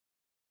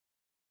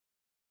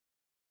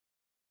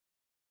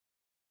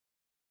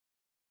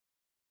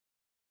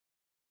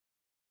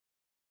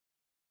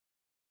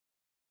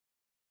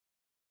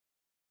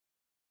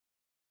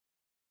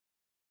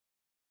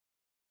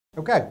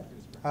Okay,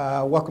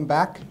 welcome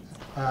back.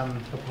 Hope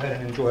you had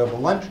an enjoyable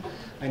lunch.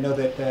 I know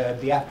that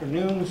the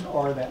afternoons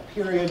are that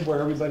period where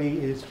everybody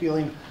is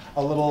feeling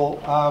a little,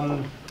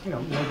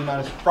 maybe not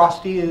as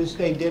frosty as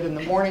they did in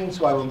the morning,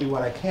 so I will do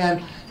what I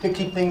can to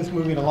keep things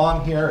moving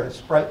along here at a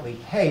sprightly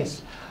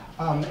pace.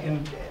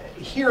 And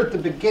here at the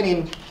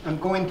beginning, I'm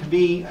going to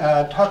be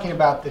talking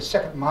about the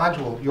second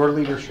module, Your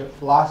Leadership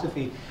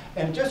Philosophy.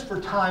 And just for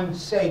time's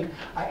sake,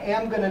 I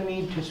am going to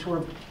need to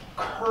sort of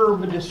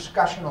curb a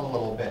discussion a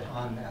little bit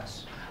on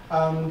this.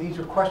 These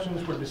are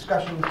questions where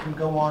discussions can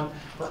go on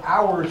for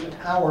hours and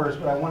hours,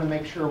 but I want to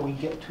make sure we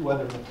get to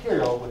other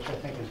material, which I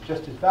think is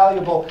just as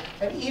valuable.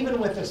 And even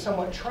with a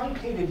somewhat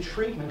truncated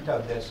treatment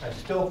of this, I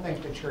still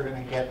think that you're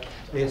going to get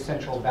the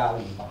essential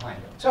value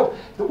behind it. So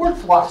the word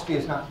philosophy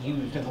is not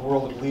used in the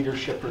world of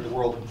leadership or the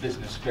world of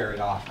business very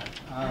often.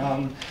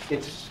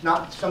 It's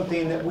not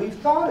something that we've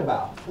thought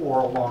about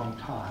for a long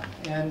time.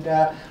 And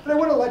but I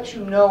want to let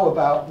you know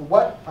about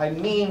what I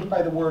mean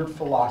by the word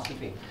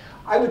philosophy.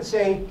 I would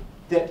say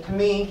that to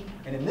me,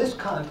 and in this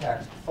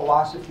context,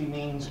 philosophy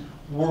means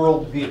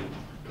worldview.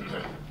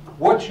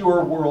 What's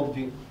your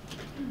worldview?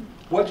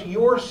 What's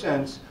your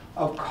sense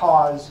of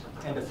cause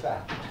and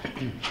effect?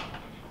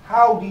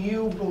 How do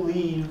you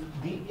believe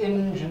the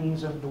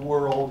engines of the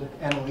world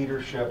and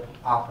leadership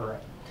operate?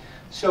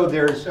 So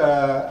there's,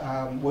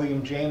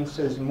 William James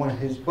says in one of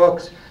his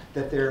books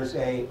that there's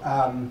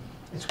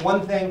it's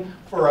one thing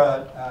for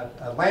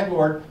a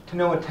landlord to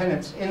know a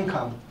tenant's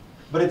income,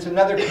 but it's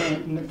another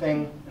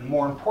thing, and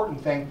more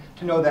important thing,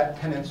 to know that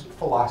tenant's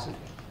philosophy,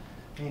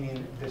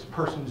 meaning this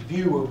person's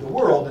view of the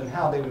world and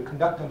how they would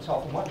conduct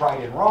themselves and what right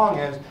and wrong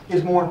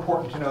is more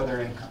important to know their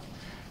income.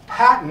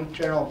 Patton,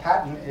 General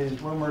Patton, is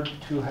rumored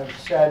to have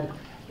said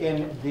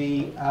in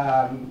the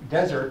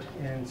desert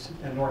in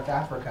North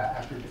Africa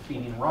after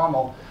defeating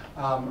Rommel,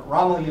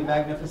 Rommel, you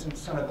magnificent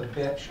son of a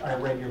bitch, I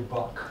read your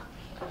book.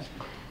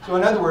 So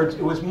in other words,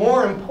 it was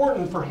more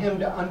important for him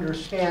to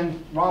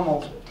understand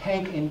Rommel's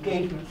tank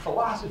engagement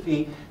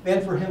philosophy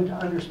than for him to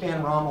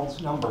understand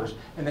Rommel's numbers,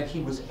 and that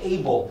he was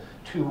able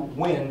to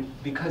win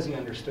because he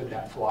understood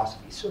that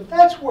philosophy. So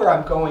that's where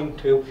I'm going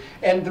to.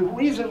 And the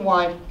reason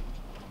why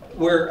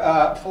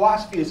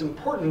philosophy is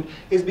important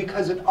is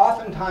because it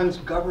oftentimes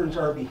governs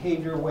our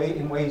behavior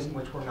in ways in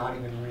which we're not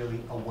even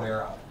really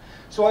aware of.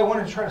 So I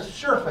want to try to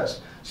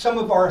surface some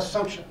of our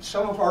assumptions,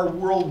 some of our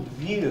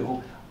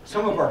worldview,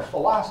 some of our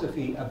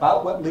philosophy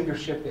about what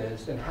leadership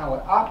is and how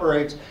it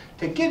operates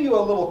to give you a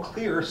little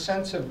clearer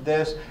sense of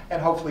this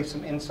and hopefully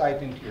some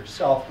insight into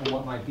yourself and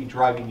what might be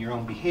driving your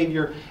own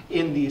behavior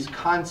in these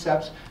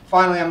concepts.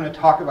 Finally, I'm going to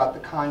talk about the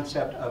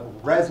concept of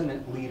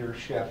resonant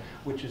leadership,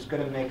 which is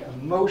going to make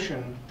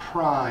emotion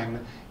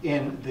prime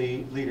in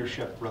the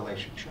leadership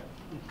relationship.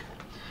 Okay.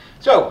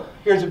 So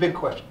here's a big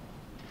question.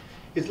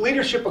 Is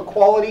leadership a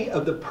quality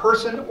of the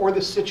person or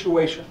the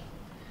situation?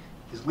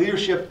 Is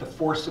leadership the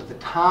force of the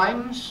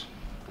times,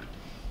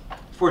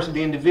 force of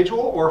the individual,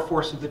 or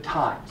force of the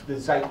times, the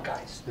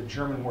Zeitgeist, the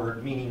German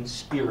word meaning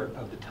spirit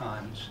of the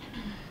times?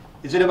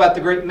 Is it about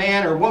the great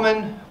man or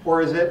woman,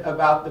 or is it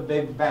about the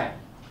Big Bang?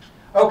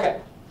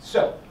 Okay,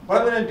 so what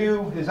I'm going to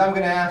do is I'm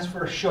going to ask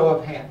for a show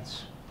of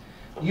hands.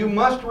 You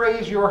must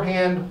raise your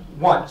hand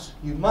once.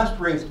 You must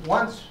raise it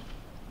once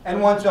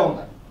and once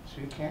only.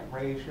 So you can't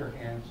raise your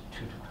hands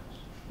two times.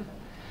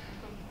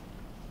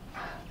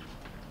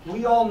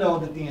 We all know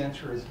that the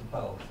answer is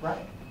both,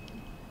 right?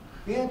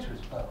 The answer is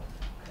both.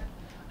 Okay.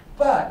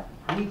 But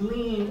we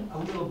lean a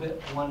little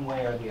bit one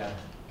way or the other.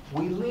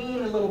 We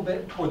lean a little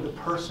bit toward the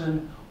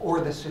person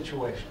or the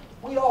situation.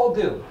 We all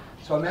do.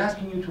 So I'm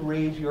asking you to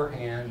raise your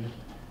hand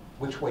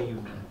which way you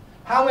lean.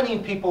 How many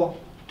people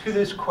to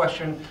this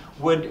question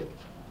would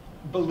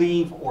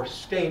believe or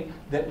state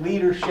that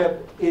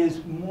leadership is a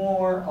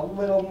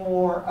little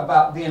more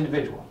about the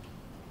individual?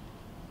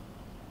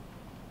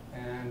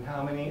 And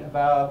how many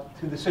about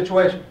to the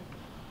situation?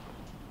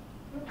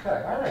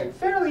 Okay, all right,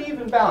 fairly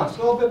even balanced,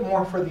 a little bit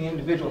more for the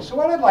individual. So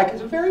what I'd like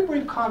is a very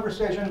brief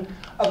conversation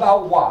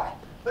about why.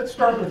 Let's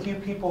start with you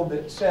people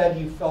that said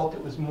you felt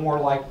it was more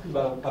like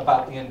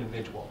about the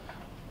individual.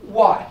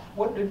 Why?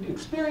 What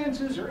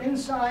experiences or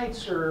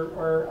insights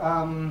or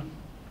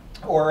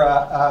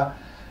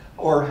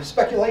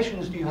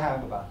speculations do you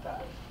have about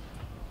that?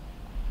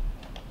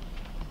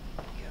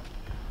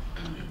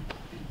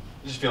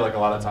 I just feel like a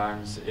lot of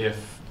times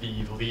if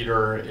the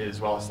leader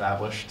is well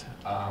established,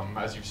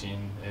 as you've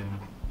seen in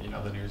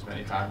the news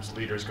many times,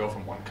 leaders go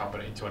from one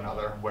company to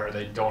another where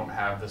they don't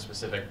have the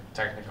specific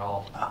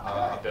technical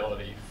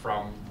ability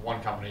from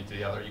one company to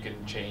the other. You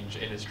can change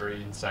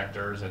industry and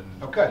sectors and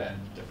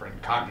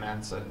different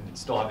continents and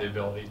still have the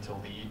ability to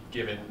lead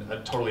given a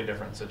totally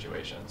different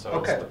situation.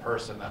 So it's the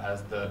person that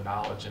has the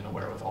knowledge and the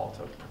wherewithal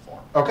to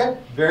perform. Okay,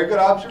 very good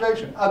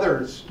observation.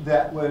 Others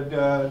that would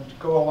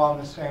go along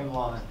the same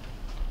line?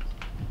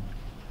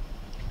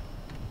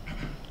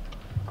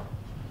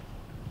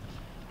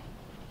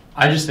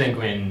 I just think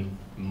when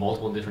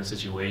multiple different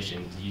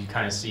situations, you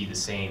kind of see the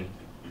same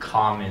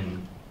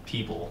common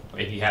people.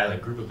 If you had a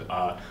group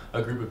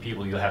of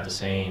people, you'll have the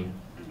same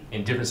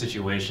in different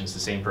situations, the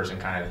same person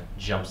kind of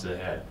jumps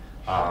ahead,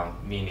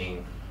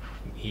 meaning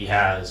he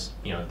has,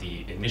 you know,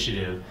 the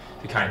initiative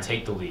to kind of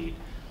take the lead,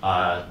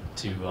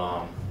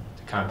 to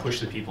kind of push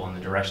the people in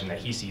the direction that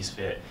he sees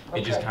fit.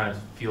 It just kind of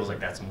feels like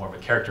that's more of a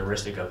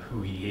characteristic of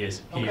who he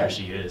is, he or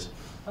she is.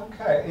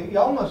 Okay,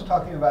 you're almost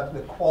talking about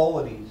the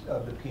qualities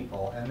of the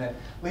people, and that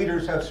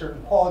leaders have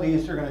certain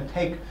qualities. They're going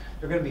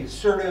to be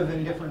assertive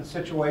in different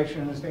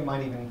situations. They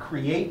might even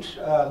create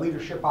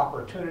leadership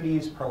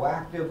opportunities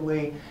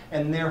proactively,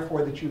 and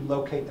therefore that you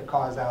locate the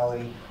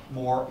causality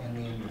more in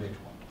the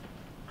individual.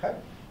 Okay,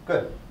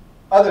 good.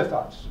 Other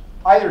thoughts?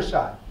 Either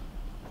side,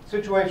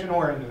 situation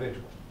or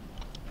individual.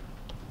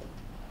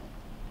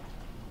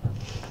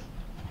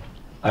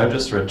 I would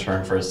just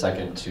return for a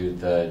second to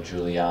the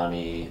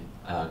Giuliani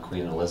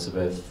Queen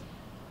Elizabeth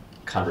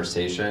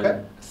conversation,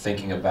 okay.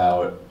 Thinking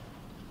about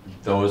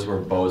those were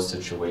both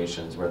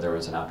situations where there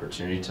was an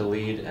opportunity to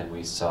lead, and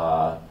we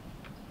saw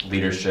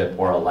leadership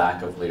or a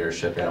lack of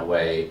leadership in a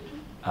way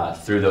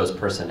through those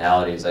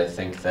personalities. I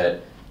think that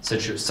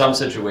some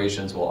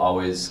situations will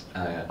always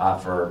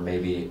offer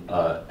maybe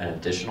an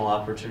additional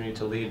opportunity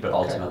to lead, but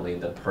ultimately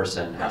the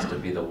person has to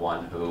be the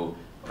one who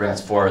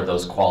brings forward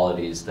those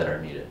qualities that are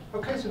needed.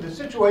 Okay, so the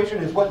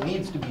situation is what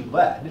needs to be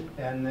led,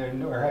 and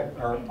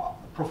or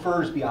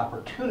prefers the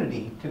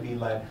opportunity to be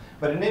led,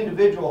 but an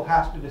individual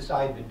has to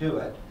decide to do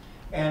it,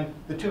 and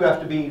the two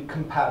have to be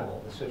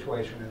compatible, the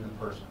situation and the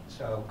person.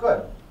 So,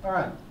 good. All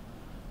right.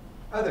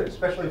 Others,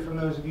 especially from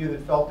those of you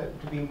that felt it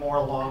to be more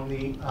along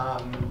the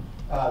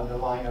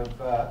line of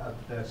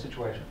the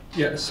situation.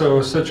 Yeah, so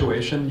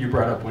situation, you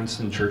brought up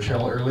Winston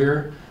Churchill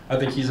earlier. I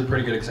think he's a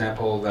pretty good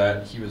example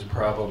that he was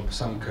probably,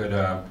 some could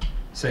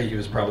say he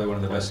was probably one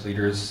of the best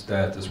leaders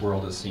that this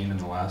world has seen in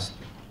the last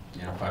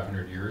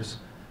 500 years.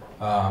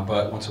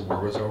 But once the war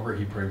was over,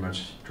 he pretty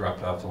much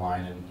dropped off the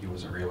line and he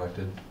wasn't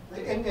reelected.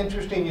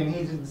 Interesting, and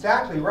he's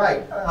exactly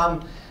right.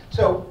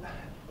 So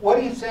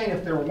what he's saying,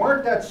 if there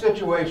weren't that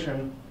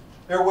situation,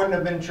 there wouldn't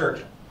have been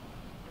Churchill.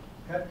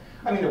 Okay?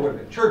 I mean, there would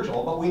have been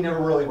Churchill, but we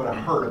never really would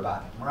have heard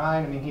about him, right?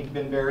 I mean, he'd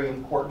been very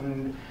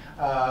important,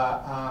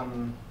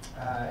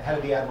 head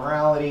of the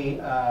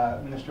Admiralty,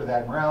 Minister of the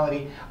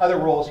Admiralty, other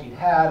roles he'd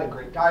had, a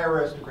great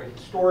diarist, a great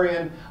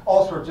historian,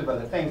 all sorts of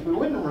other things. We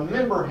wouldn't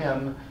remember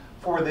him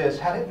for this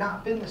had it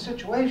not been the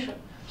situation.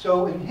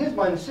 So in his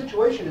mind, the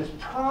situation is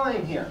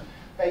prime here.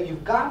 That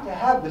you've got to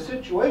have the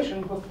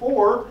situation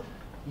before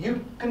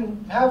you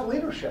can have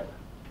leadership.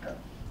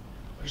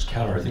 Just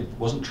counter, I think,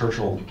 wasn't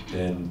Churchill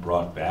then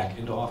brought back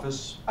into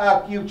office?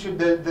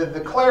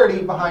 The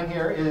clarity behind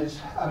here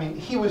is, I mean,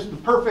 he was the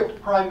perfect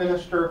prime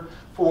minister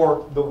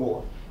for the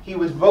war. He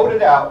was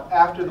voted out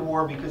after the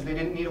war because they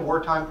didn't need a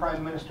wartime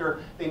prime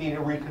minister, they needed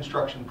a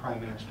reconstruction prime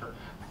minister.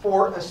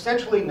 For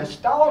essentially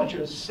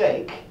nostalgia's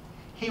sake,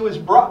 he was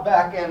brought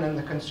back in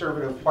the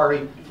Conservative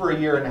Party for a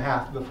year and a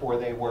half before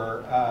they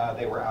were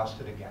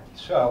ousted again.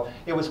 So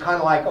it was kind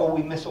of like, oh,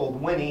 we miss old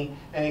Winnie,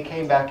 and he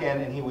came back in,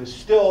 and he was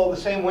still the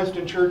same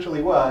Winston Churchill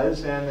he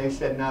was, and they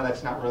said, no,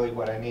 that's not really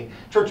what I need.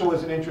 Churchill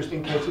was an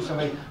interesting case of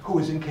somebody who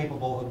was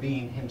incapable of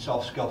being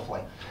himself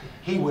skillfully.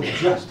 He was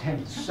just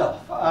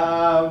himself.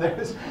 There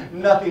was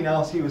nothing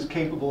else he was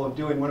capable of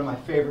doing. One of my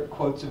favorite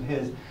quotes of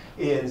his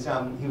is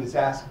he was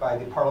asked by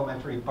the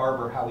parliamentary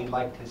barber how he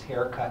liked his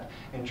haircut,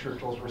 and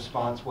Churchill's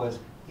response was,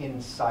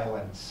 in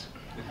silence.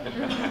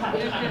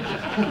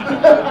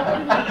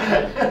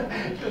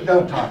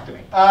 Don't talk to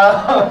me.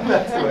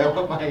 That's the way I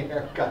put my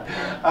haircut.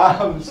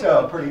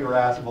 So, pretty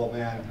irascible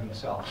man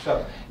himself.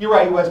 So, you're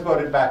right, he was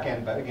voted back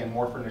in, but again,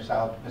 more for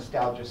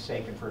nostalgia's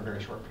sake and for a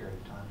very short period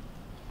of time.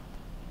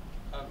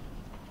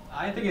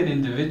 I think an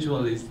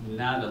individual is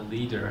not a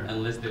leader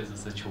unless there's a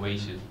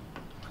situation.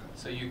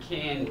 So you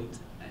can't,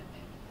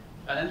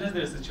 unless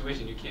there's a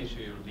situation, you can't show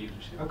your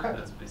leadership. Okay.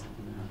 That's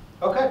basically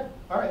Okay,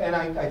 all right, and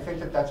I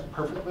think that that's a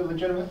perfectly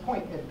legitimate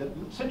point. The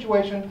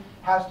situation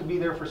has to be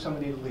there for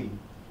somebody to lead.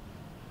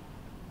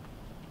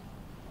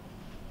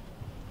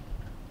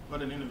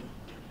 But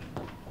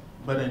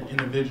an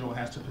individual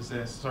has to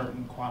possess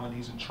certain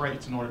qualities and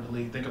traits in order to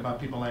lead. Think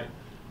about people like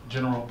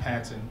General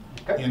Patton.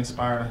 Okay. He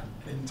inspired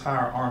an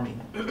entire army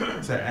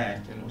to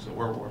act, and it was in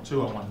World War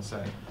II, I want to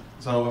say.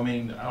 So, I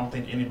mean, I don't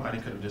think anybody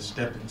could have just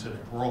stepped into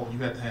that role. You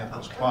have to have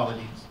those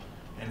qualities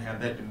and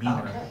have that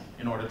demeanor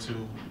in order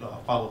to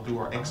follow through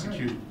or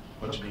execute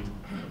what you need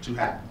to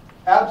happen.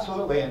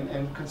 Absolutely,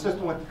 and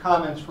consistent with the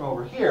comments from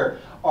over here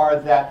are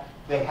that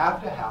they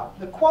have to have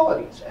the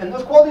qualities. And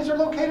those qualities are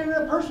located in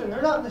a person.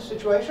 They're not in this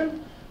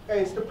situation.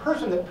 Okay, it's the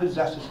person that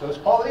possesses those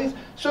qualities,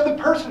 so the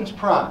person's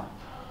prime.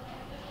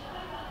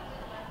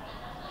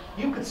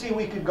 You could see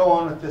we could go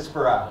on with this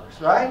for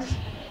hours, right?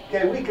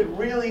 Okay, we could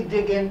really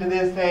dig into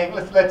this thing.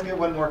 Let's get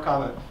one more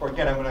comment before,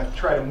 again, I'm going to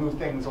try to move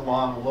things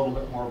along a little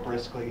bit more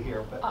briskly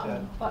here.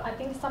 But I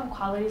think some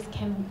qualities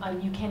can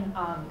you can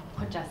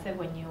possess it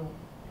when you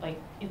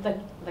it's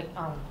like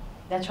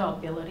natural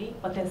ability,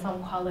 but then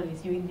some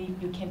qualities you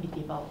can be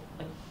developed,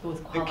 like those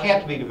It qualities.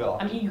 can't be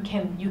developed. I mean, you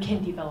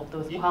can develop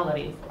those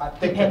qualities I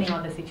think depending that's-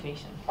 on the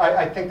situation.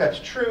 I think that's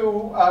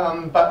true,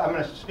 but I'm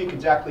going to speak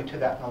exactly to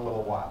that in a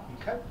little while,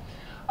 okay?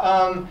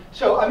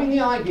 So, I mean, the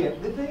idea,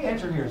 the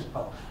answer here is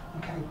both,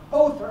 okay?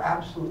 Both are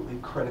absolutely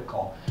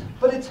critical,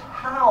 but it's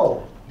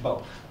how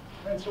both.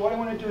 And so what I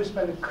want to do is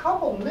spend a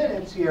couple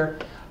minutes here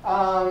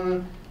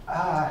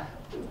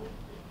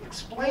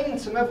explaining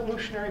some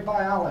evolutionary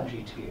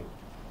biology to you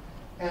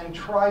and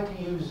try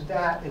to use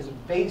that as a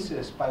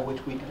basis by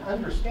which we can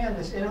understand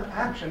this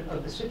interaction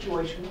of the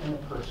situation and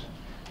the person.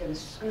 And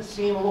it's going to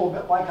seem a little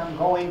bit like I'm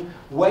going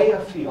way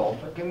afield,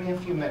 but give me a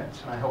few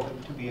minutes and I hope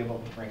to be able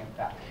to bring it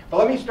back. But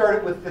let me start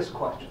it with this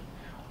question.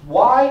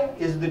 Why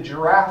is the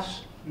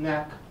giraffe's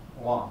neck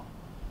long?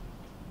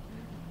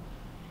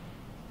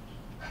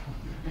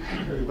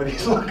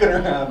 Everybody's looking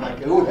around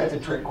like, ooh, that's a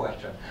trick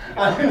question.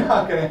 I'm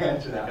not going to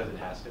answer that. Because it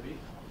has to be.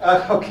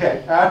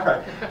 Okay, all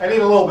right. I need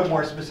a little bit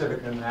more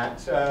specific than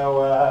that.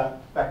 So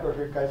back over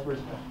here, guys. Where's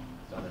the?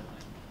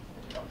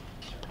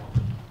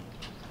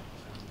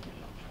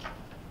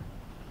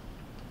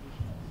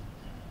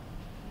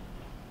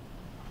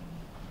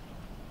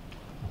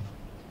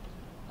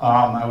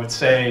 I would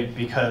say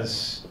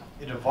because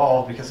it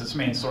evolved because its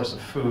main source of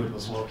food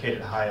was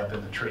located high up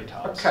in the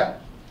treetops. Okay.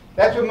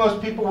 That's what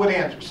most people would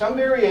answer. Some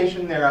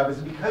variation thereof is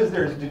because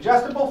there's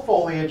digestible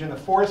foliage in the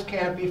forest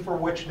canopy for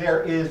which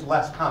there is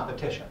less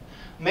competition.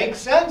 Makes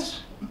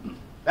sense?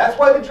 That's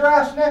why the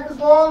giraffe's neck is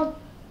long?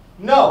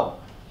 No.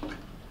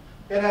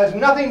 It has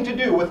nothing to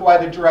do with why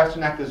the giraffe's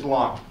neck is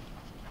long.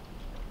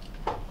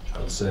 I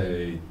would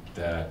say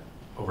that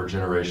over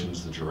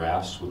generations, the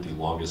giraffes with the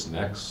longest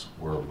necks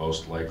were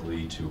most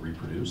likely to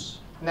reproduce.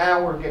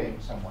 Now we're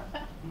getting somewhere.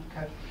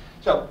 Okay.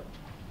 So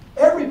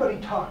everybody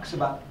talks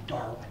about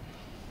Darwin.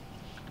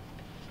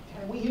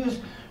 And we use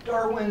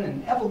Darwin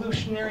and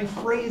evolutionary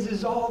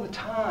phrases all the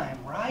time,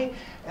 right?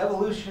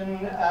 Evolution,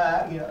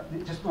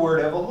 just the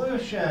word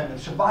evolution,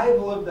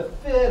 survival of the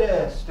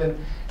fittest,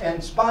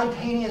 and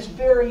spontaneous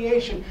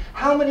variation.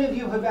 How many of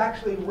you have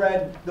actually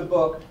read the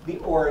book, The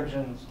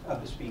Origins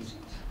of the Species?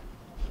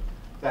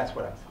 That's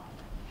what I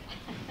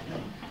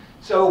thought.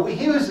 So we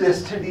use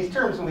these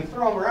terms and we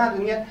throw them around,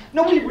 and yet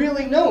nobody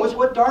really knows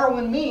what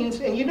Darwin means,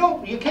 and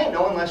you can't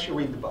know unless you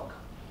read the book.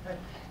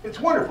 It's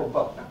a wonderful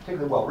book, not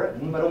particularly well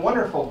written, but a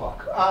wonderful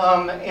book.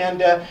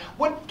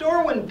 What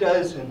Darwin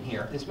does in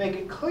here is make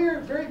it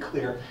clear, very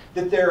clear,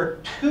 that there are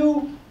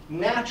two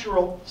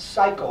natural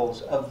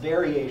cycles of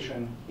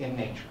variation in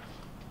nature.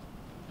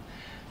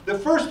 The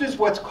first is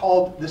what's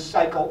called the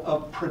cycle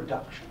of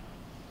production.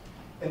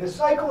 And the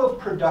cycle of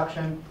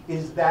production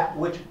is that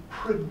which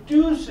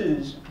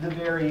produces the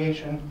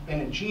variation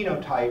in a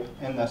genotype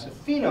and thus a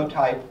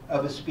phenotype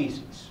of a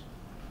species.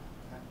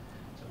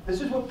 This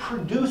is what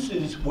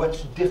produces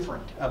what's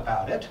different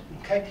about it.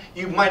 Okay?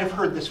 You might have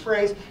heard this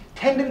phrase,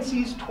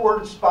 tendencies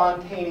towards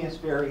spontaneous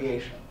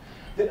variation.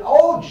 That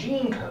all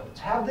gene codes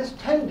have this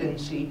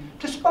tendency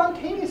to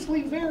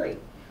spontaneously vary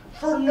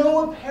for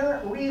no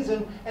apparent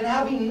reason and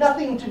having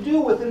nothing to do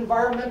with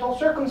environmental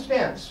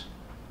circumstance.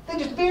 They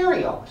just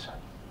vary all of a sudden.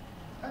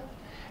 Okay?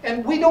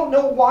 And we don't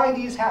know why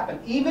these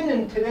happen. Even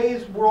in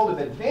today's world of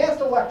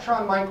advanced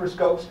electron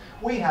microscopes,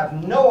 we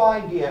have no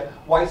idea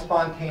why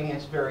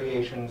spontaneous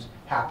variations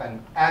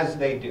happen as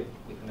they do.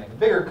 We can make a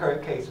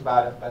bigger case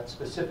about it, but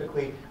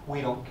specifically,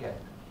 we don't get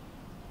it.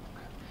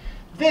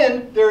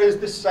 Then there is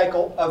the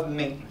cycle of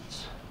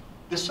maintenance.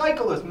 The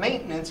cycle of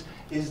maintenance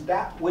is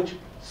that which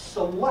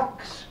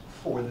selects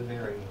for the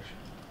variation.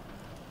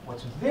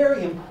 What's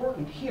very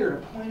important here to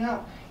point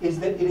out is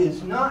that it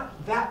is not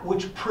that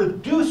which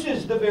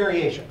produces the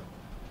variation.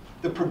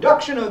 The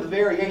production of the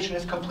variation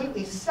is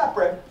completely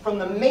separate from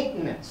the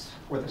maintenance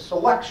or the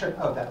selection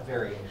of that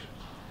variation.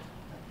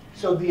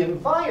 So the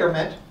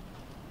environment,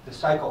 the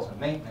cycles of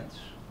maintenance,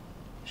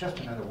 just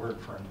another word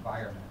for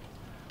environment,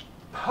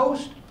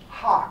 post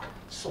hoc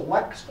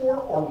selects for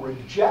or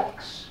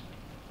rejects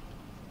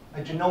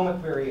a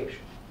genomic variation.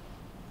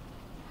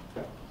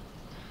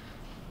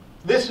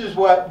 This is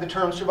what the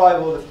term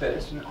survival of the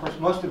fittest, and of course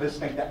most of us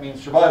think that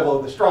means survival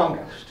of the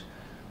strongest.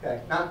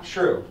 Okay, not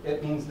true.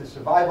 It means the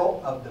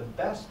survival of the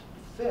best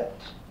fit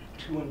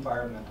to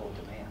environmental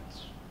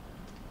demands.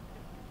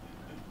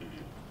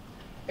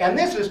 And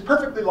this is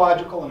perfectly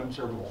logical and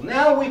observable.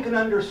 Now we can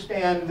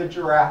understand the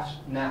giraffe's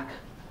neck.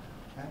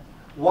 Okay?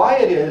 Why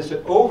it is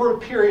that over a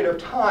period of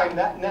time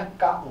that neck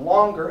got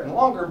longer and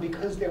longer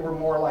because they were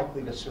more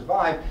likely to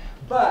survive.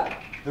 But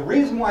the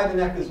reason why the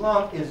neck is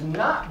long is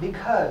not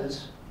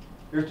because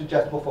there's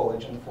digestible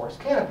foliage in the forest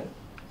canopy.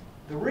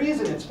 The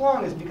reason it's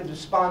long is because of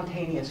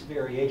spontaneous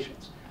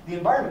variations. The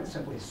environment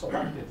simply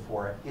selected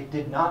for it. It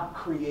did not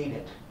create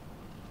it.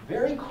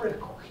 Very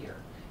critical here.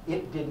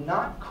 It did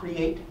not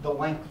create the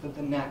length of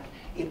the neck.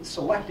 It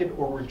selected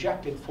or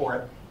rejected for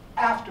it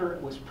after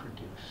it was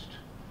produced.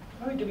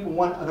 Let me give you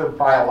one other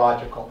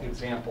biological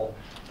example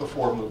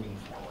before moving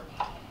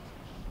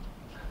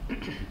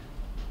forward.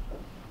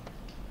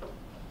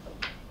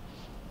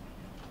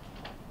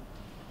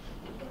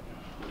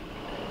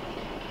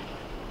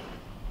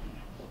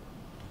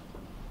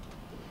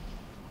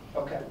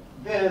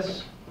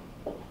 this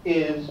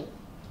is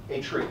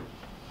a tree.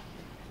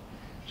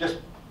 Just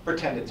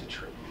pretend it's a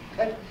tree.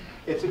 Okay?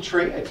 It's a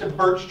tree, it's a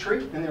birch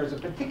tree, and there's a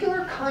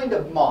particular kind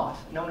of moth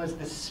known as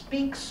the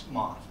speaks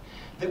moth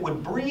that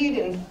would breed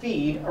and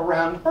feed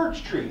around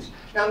birch trees.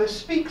 Now the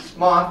speaks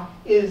moth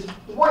is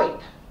white.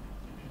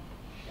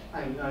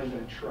 I'm not even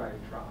going to try to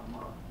draw a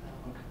moth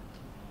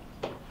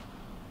now. Okay.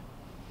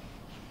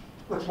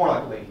 Looks more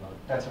like a ladybug.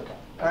 That's okay.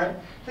 All right.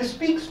 The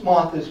speaks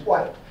moth is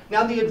white.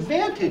 Now the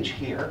advantage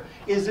here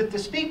is that the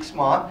speaks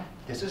moth,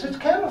 this is its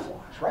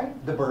camouflage,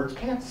 right? The birds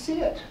can't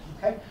see it.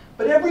 Okay?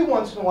 But every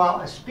once in a while,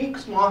 a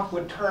speaks moth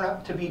would turn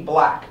up to be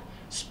black.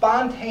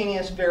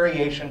 Spontaneous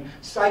variation,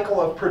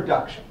 cycle of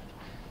production.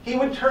 He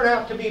would turn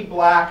out to be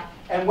black,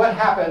 and what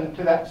happened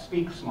to that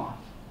speaks moth?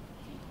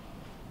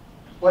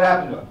 What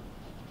happened to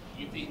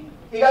him?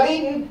 He got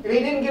eaten, and he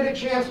didn't get a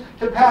chance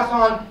to pass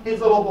on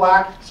his little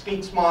black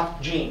speaks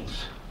moth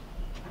genes.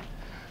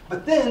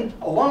 But then,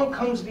 along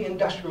comes the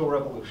Industrial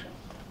Revolution.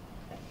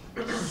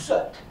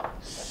 Soot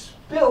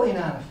spilling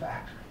out of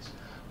factories,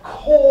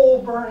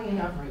 coal burning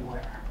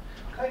everywhere.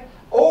 Okay?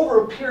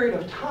 Over a period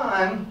of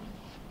time,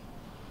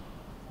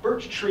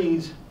 birch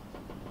trees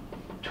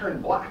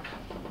turned black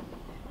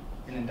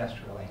in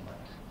industrial England.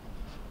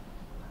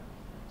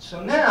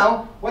 So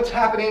now, what's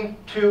happening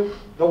to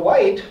the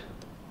white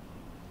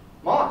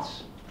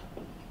moths?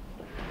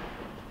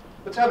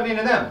 What's happening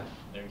to them?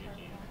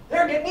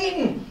 They're getting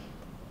eaten.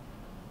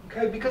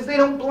 Okay, because they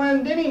don't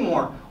blend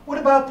anymore. What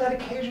about that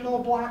occasional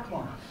black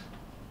moth?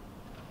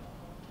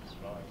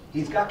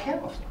 He's got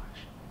camouflage.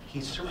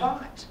 He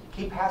survives.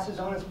 He passes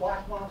on his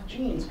black moth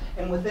genes.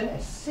 And within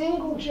a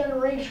single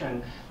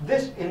generation,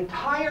 this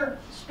entire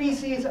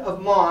species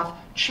of moth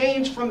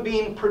changed from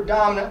being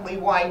predominantly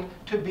white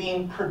to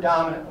being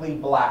predominantly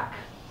black.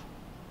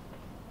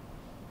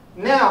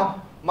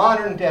 Now,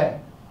 modern day,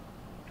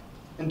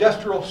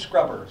 industrial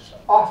scrubbers,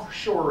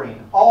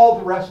 offshoring, all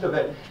the rest of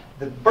it,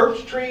 the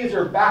birch trees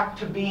are back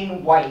to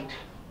being white.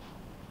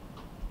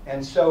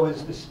 And so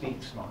is the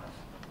speaks moth.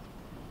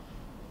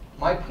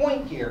 My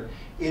point here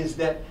is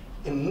that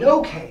in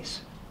no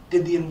case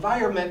did the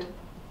environment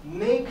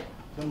make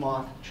the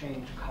moth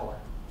change color.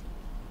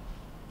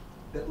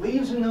 The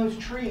leaves in those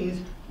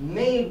trees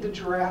made the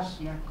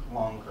giraffe's neck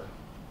longer.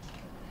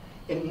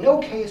 In no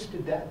case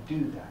did that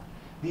do that.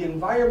 The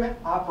environment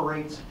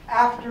operates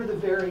after the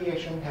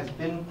variation has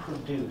been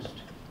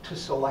produced to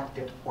select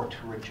it or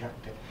to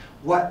reject it.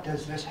 What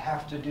does this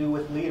have to do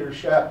with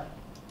leadership?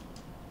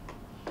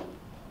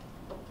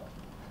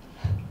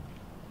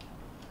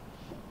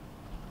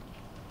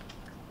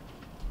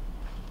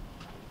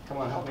 Come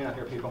on, help me out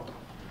here, people.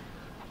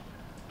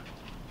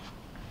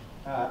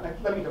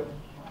 Let me go.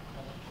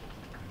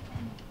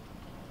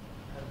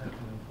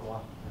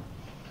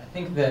 I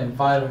think the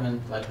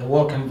environment, like the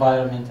work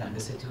environment and the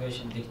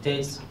situation,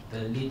 dictates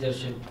the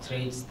leadership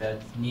traits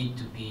that need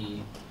to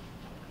be,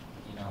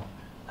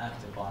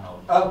 acted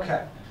upon.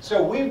 Okay,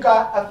 so we've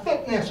got a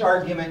fitness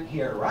argument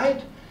here,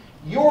 right?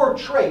 Your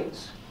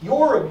traits,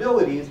 your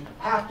abilities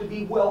have to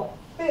be well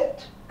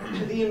fit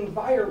to the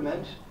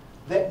environment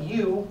that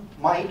you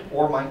might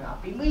or might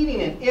not be leading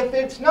in. If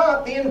it's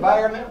not, the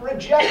environment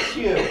rejects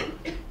you.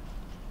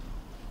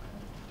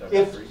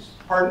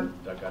 Pardon?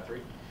 Doug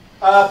Guthrie.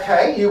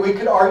 Okay, we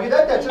could argue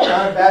that. That's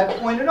not a bad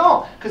point at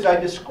all. Because I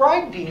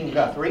described Dean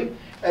Guthrie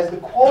as the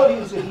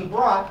qualities that he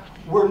brought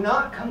were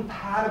not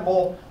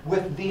compatible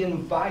with the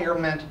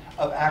environment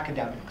of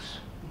academics.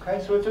 Okay,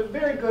 so it's a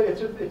very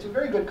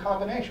good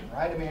combination,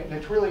 right? I mean,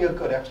 it's really a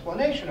good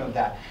explanation of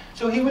that.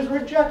 So he was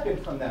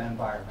rejected from that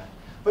environment.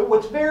 But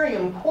what's very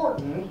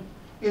important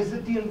is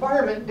that the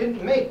environment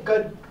didn't make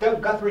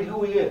Doug Guthrie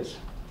who he is.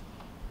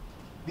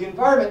 The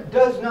environment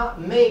does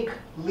not make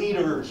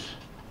leaders.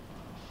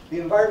 The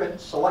environment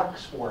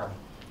selects for them.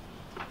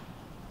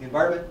 The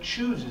environment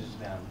chooses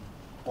them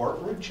or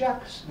it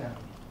rejects them.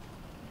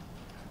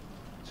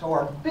 So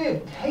our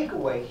big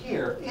takeaway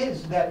here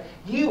is that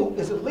you,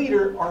 as a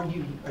leader, are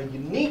a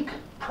unique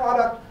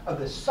product of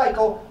the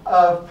cycle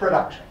of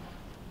production.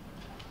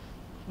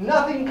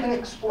 Nothing can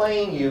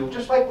explain you,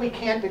 just like we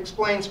can't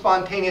explain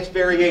spontaneous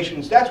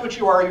variations. That's what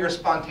you are, you're a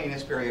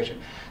spontaneous variation.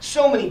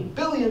 So many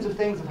billions of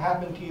things have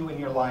happened to you in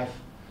your life.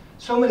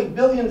 So many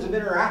billions of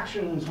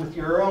interactions with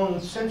your own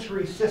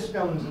sensory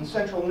systems and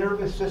central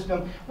nervous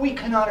system. We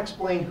cannot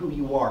explain who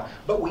you are,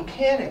 but we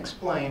can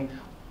explain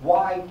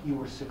why you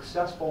were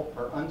successful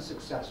or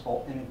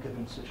unsuccessful in a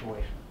given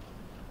situation.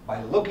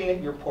 By looking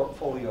at your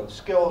portfolio of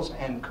skills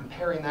and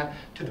comparing that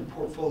to the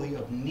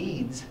portfolio of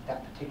needs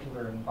that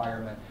particular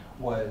environment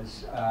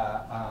was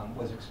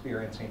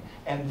experiencing.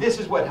 And this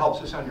is what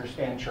helps us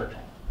understand Churchill.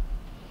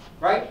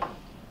 Right?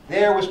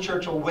 There was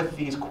Churchill with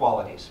these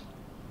qualities.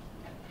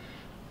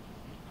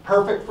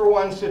 Perfect for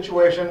one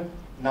situation,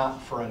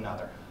 not for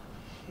another.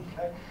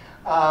 Okay?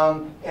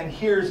 And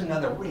here's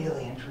another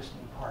really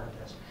interesting part of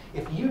this.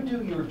 If you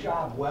do your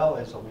job well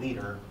as a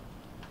leader,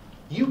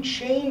 you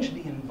change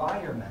the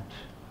environment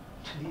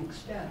to the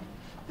extent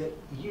that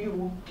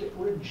you get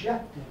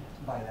rejected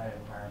by that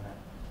environment.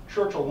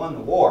 Churchill won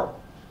the war.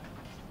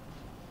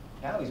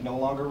 Now he's no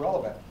longer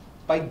relevant.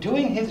 By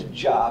doing his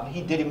job,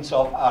 he did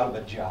himself out of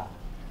a job.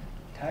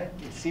 Okay?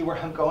 You see where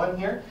I'm going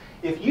here?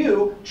 If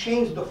you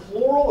change the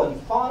floral and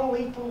faunal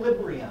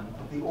equilibrium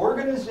of the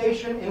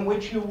organization in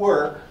which you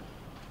work,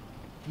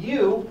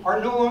 you are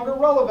no longer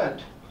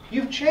relevant.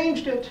 You've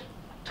changed it.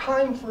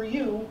 Time for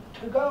you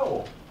to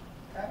go.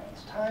 Okay?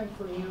 It's time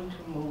for you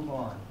to move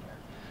on.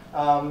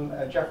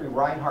 Jeffrey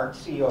Reinhardt,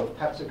 CEO of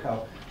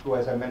PepsiCo, who,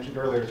 as I mentioned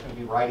earlier, is going to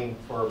be writing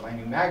for my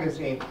new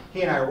magazine,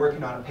 he and I are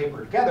working on a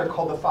paper together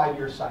called The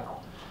 5-Year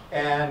Cycle.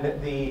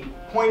 And the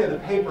point of the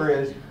paper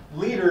is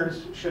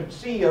leaders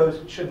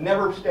CEOs should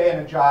never stay in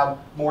a job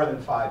more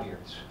than 5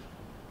 years.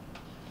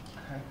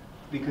 Okay?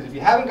 Because if you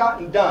haven't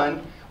gotten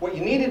done what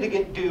you needed to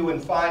get done in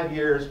 5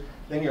 years,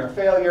 then you're a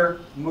failure,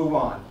 move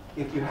on.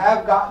 If you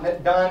have gotten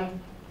it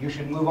done, you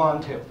should move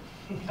on too.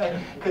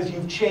 Because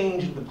you've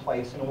changed the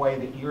place in a way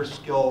that your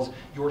skills,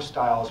 your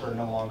styles are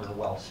no longer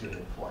well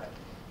suited for it.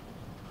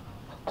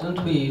 Don't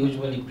we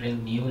usually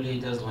bring new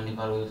leaders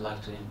whenever we would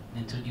like to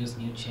introduce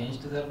new change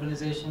to the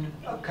organization?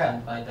 Okay.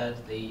 And by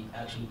that, they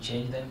actually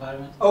change the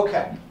environment?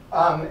 Okay.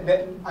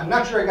 I'm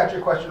not sure I got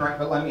your question right,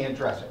 but let me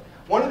address it.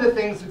 One of the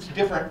things that's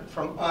different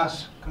from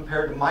us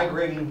compared to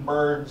migrating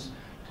birds,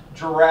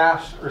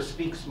 giraffes, or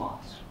speak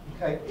moths,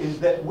 okay, is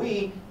that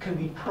we can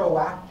be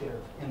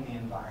proactive in the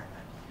environment.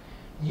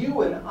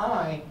 You and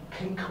I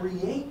can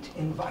create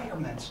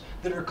environments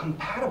that are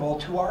compatible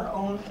to our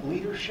own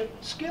leadership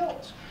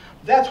skills.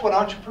 That's what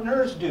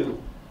entrepreneurs do,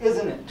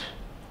 isn't it?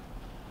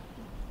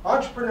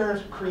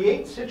 Entrepreneurs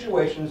create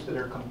situations that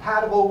are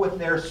compatible with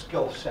their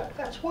skill set.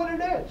 That's what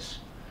it is.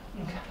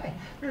 Okay?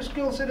 Their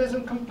skill set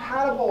isn't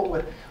compatible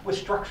with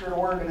structured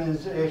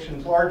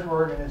organizations, larger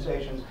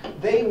organizations.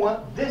 They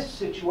want this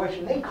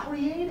situation. They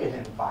create an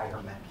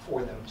environment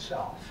for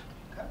themselves.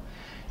 Okay?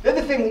 The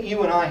other thing that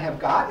you and I have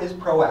got is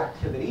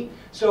proactivity.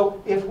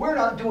 So if we're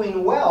not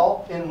doing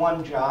well in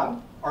one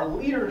job, our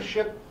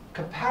leadership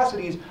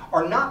capacities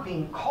are not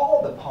being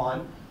called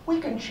upon,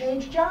 we can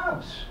change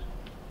jobs.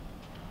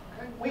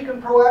 Okay? We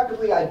can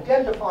proactively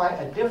identify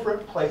a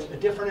different place, a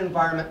different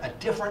environment, a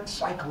different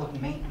cycle of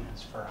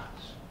maintenance for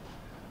us.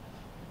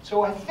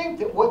 So I think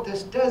that what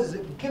this does is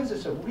it gives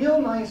us a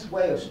real nice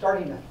way of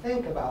starting to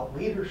think about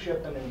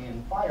leadership and the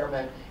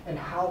environment and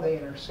how they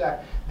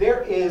intersect.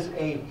 There is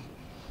a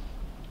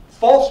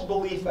false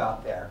belief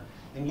out there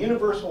in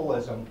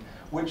universalism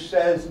which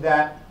says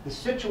that the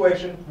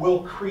situation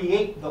will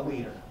create the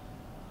leader.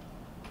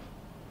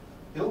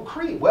 It'll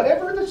create,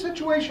 whatever the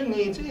situation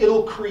needs,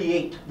 it'll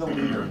create the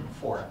leader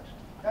for it.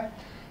 Okay?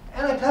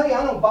 And I tell you,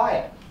 I don't buy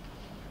it.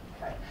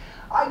 Okay?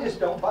 I just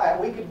don't buy it.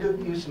 We could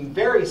use some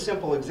very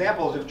simple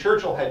examples. If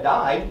Churchill had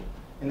died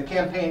in the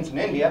campaigns in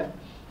India,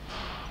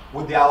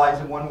 would the Allies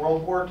have won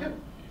World War II?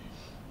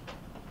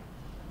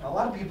 Now, a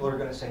lot of people are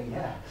going to say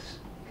yes.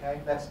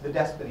 Okay? That's the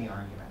destiny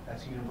argument.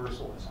 That's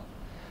universalism.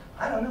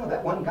 I don't know.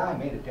 That one guy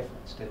made a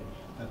difference, didn't he?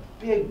 A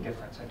big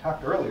difference. I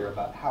talked earlier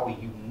about how a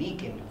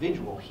unique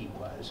individual he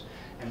was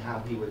and how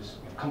he was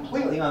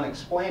completely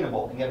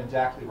unexplainable and yet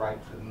exactly right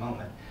for the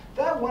moment.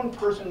 That one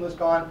person was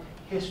gone,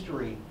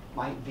 history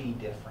might be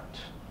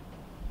different.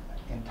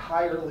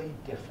 Entirely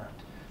different.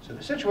 So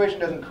the situation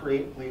doesn't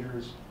create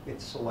leaders, it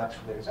selects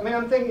leaders. I mean,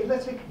 I'm thinking,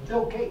 let's think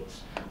Bill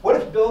Gates. What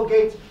if Bill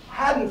Gates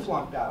hadn't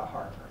flunked out of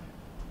Harvard?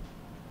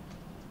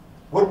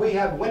 Would we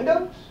have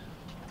Windows?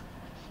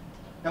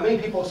 Now, many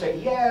people say,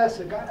 yes,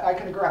 the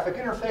iconographic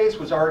interface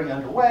was already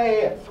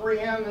underway at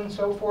 3M and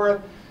so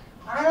forth.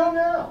 I don't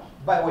know.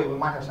 By the way, we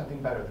might have something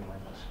better than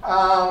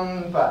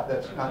Windows. But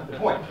that's not the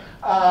point.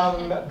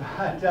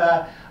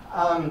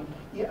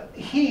 Yeah,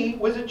 he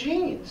was a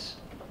genius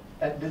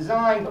at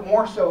design, but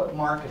more so at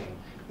marketing.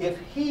 If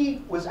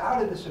he was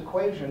out of this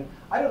equation,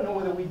 I don't know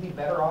whether we'd be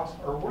better off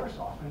or worse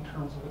off in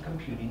terms of a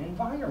computing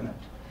environment.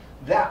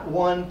 That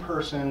one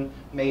person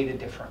made a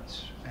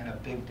difference, and a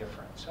big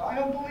difference. So I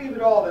don't believe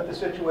at all that the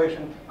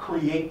situation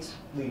creates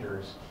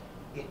leaders.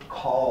 It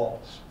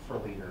calls for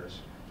leaders,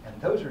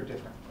 and those are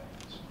different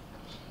things.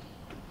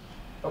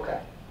 Okay,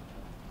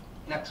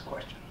 next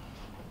question.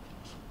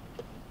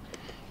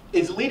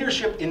 Is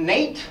leadership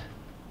innate,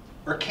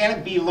 or can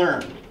it be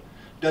learned?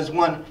 Does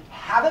one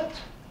have it,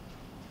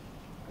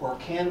 or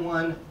can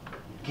one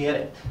get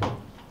it?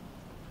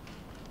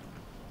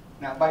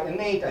 Now, by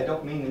innate, I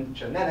don't mean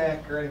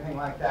genetic or anything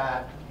like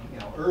that. You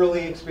know,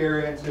 early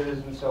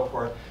experiences and so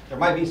forth. There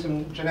might be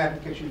some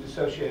genetic issues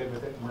associated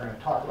with it, and we're going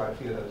to talk about a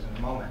few of those in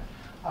a moment.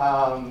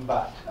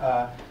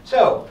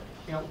 So,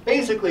 you know,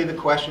 basically the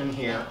question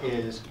here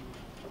is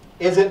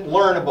it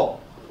learnable?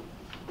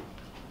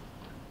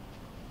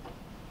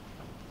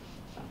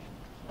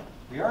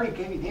 We already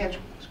gave you the answer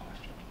to this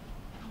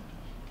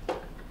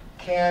question.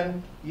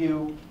 Can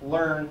you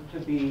learn to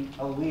be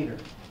a leader?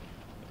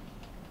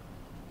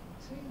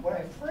 See, when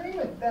I frame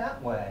it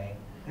that way,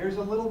 there's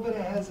a little bit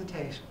of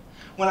hesitation.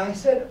 When I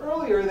said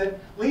earlier that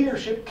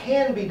leadership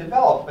can be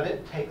developed, but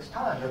it takes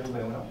time,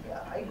 everybody went, oh,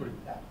 yeah, I agree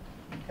with that.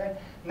 Okay?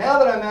 Now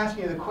that I'm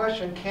asking you the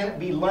question, can it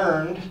be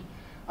learned,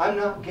 I'm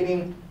not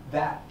getting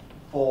that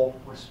full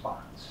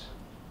response.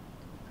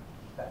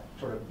 That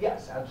sort of,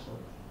 yes,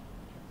 absolutely.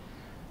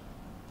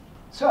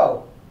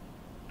 So,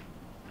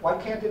 why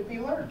can't it be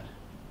learned?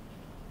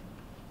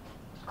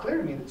 It's clear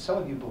to me that some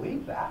of you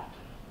believe that.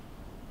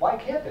 Why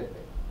can't it be?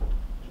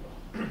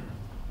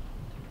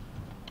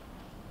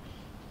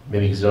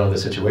 Maybe because you don't have the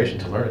situation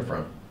to learn it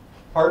from.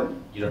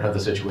 Pardon? You don't have the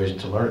situation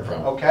to learn it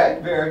from. Okay,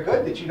 very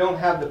good. That you don't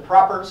have the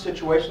proper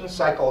situation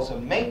cycles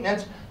of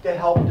maintenance to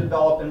help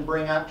develop and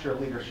bring out your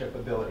leadership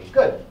ability.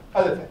 Good.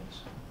 Other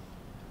things?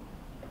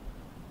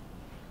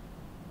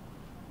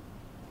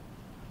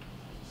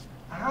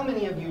 How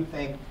many of you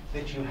think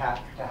that you have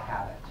to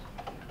have it?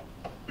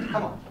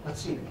 Come on,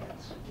 let's see the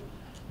hands.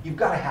 You've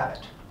got to have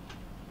it.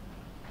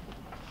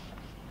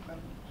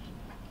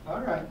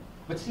 All right.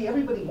 But see,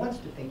 everybody wants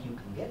to think you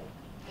can get it.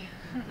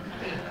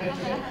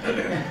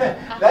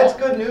 That's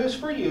good news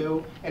for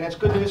you, and it's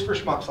good news for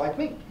schmucks like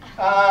me.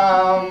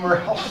 Or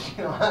else,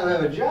 I don't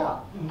have a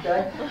job,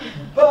 okay?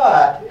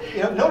 But,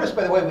 notice,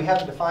 by the way, we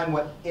haven't defined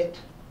what it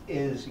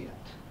is yet.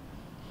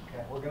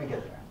 Okay, we're going to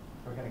get there.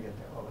 We're going to get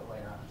there a little bit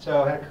later on.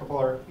 So I had a couple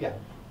of, yeah.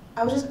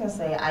 I was just going to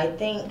say, I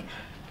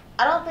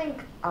don't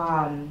think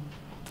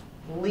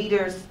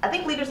leaders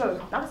are,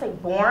 not to say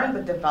born,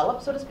 but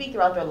develop, so to speak,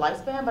 throughout their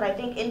lifespan, but I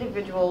think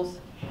individuals,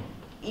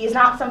 it's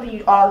not something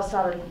you all of a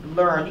sudden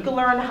learn. You can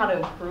learn how to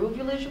improve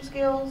your leadership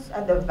skills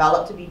and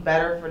develop to be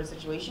better for the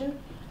situation,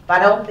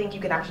 but I don't think you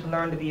can actually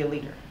learn to be a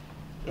leader.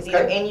 It's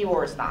either in you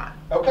or it's not.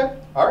 Okay,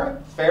 all right,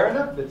 fair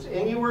enough. It's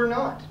in you or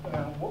not.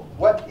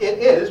 What it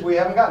is, we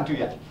haven't gotten to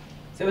yet.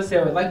 So I would say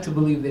I would like to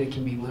believe that it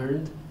can be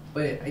learned,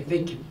 but I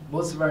think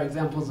most of our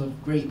examples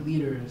of great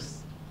leaders,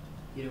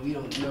 we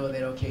don't know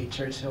that, okay,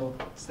 Churchill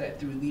sat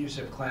through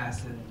leadership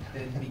class and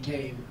then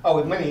became... Oh,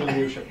 with many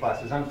leadership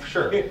classes, I'm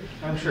sure.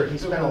 I'm sure. He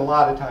spent a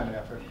lot of time and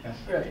effort. Yeah.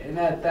 Right, and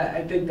that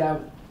I think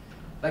that,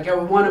 like, I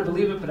would want to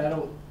believe it, but I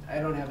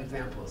don't have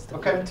examples to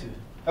point to.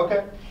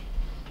 Okay.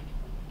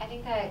 I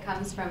think that it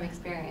comes from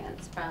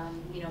experience,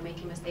 from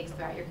making mistakes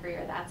throughout your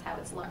career. That's how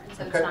it's learned.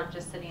 So Okay. it's not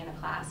just sitting in a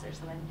class or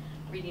someone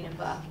reading a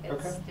book.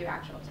 It's through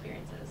actual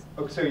experiences.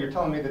 Okay, so you're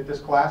telling me that this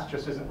class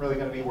just isn't really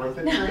going to be worth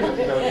it for you? Is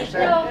that what you're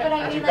saying? No, but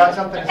I if mean, you've got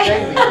something to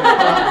say, you can come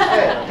on and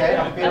say it, okay?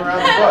 I'm beating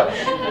around the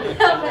bush.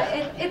 No, but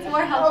it's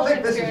more helpful. I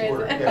don't think this is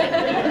worth it.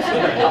 Yeah, this is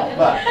going to help,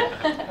 but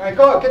all right,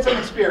 go get some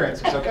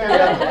experiences,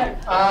 okay?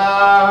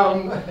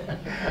 I'm done with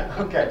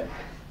you. Okay.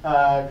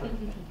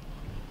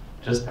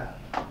 Just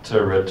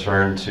to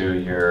return to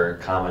your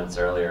comments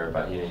earlier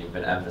about, you've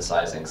been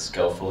emphasizing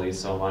skillfully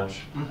so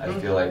much. I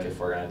feel like if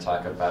we're going to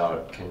talk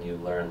about can you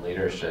learn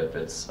leadership,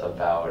 it's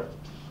about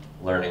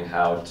learning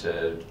how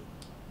to,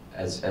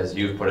 as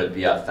you've put it,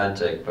 be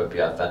authentic, but be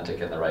authentic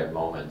in the right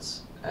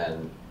moments.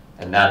 And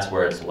that's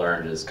where it's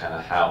learned, is kind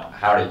of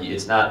how to,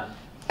 it's not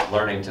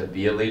learning to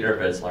be a leader,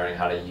 but it's learning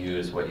how to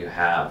use what you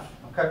have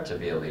to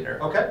be a leader.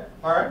 Okay,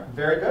 all right,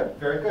 very good,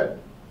 very good.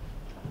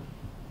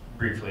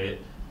 Briefly,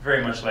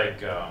 very much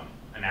like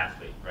an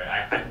athlete,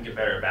 right? I can get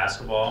better at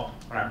basketball,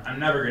 but I'm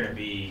never going to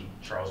be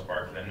Charles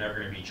Barkley. I'm never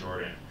going to be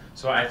Jordan.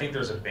 So I think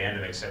there's a band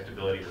of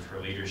acceptability for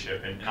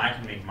leadership, and I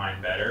can make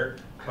mine better,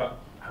 but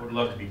I would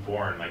love to be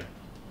born like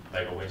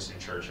a Winston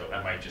Churchill.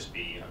 That might just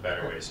be a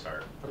better way to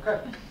start. Okay,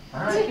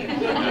 all right.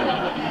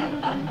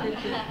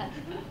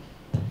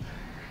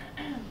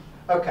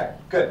 Okay,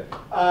 good.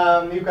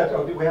 You've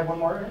got, do we have one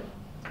more?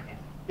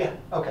 Yeah,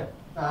 okay.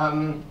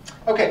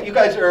 Okay, you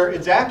guys are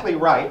exactly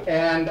right,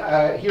 and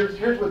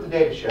here's what the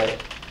data show.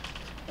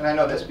 And I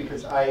know this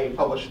because I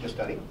published the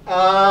study,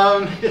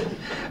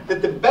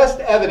 that the best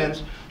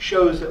evidence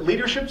shows that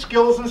leadership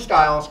skills and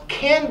styles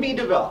can be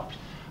developed,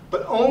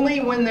 but only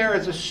when there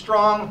is a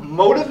strong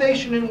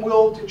motivation and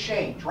will to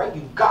change, right?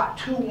 You've got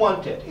to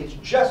want it. It's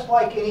just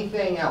like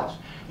anything else.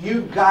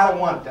 You've got to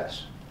want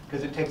this,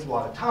 because it takes a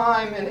lot of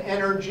time and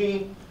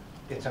energy.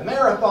 It's a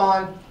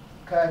marathon,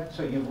 okay?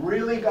 So you've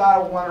really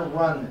got to want to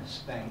run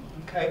this thing,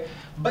 okay?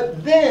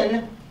 But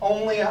then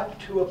only up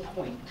to a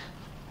point.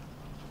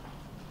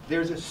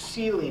 There's a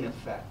ceiling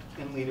effect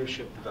in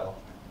leadership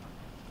development.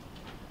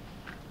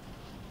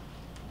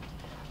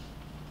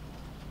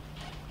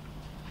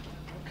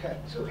 Okay,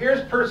 so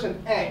here's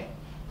person A.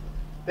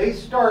 They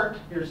start,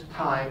 here's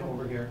time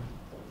over here.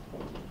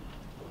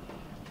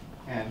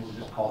 And we'll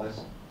just call this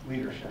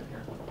leadership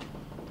here.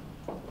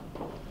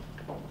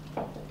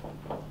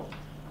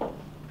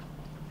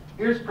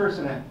 Here's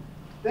person A.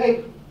 They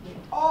make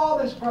all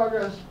this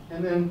progress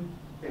and then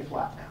they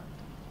flatten out.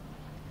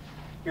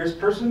 Here's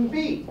person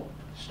B.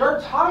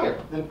 Starts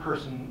higher than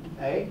person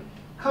A,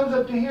 comes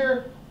up to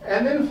here,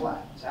 and then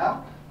flattens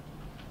out.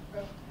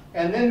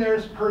 And then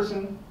there's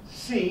person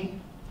C,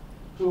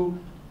 who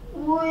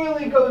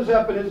really goes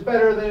up and is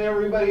better than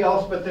everybody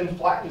else, but then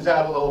flattens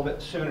out a little bit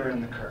sooner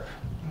in the curve.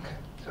 Okay.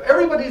 So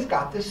everybody's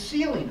got this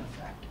ceiling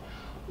effect.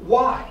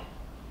 Why?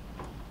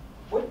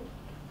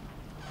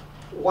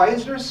 Why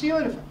is there a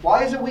ceiling effect?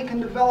 Why is it we can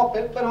develop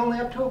it, but only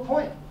up to a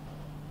point?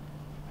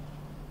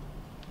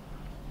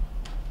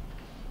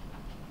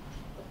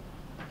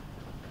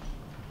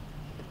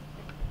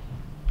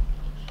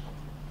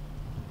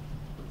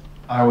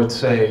 I would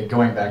say,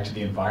 going back to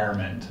the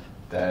environment,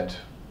 that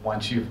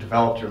once you've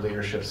developed your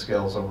leadership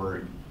skills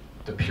over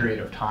the period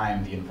of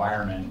time, the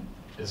environment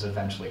is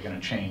eventually going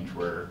to change,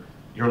 where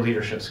your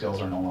leadership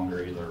skills are no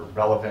longer either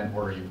relevant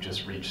or you've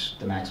just reached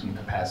the maximum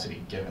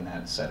capacity given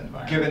that set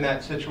environment. Given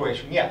that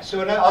situation, yeah.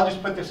 So now I'll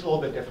just put this a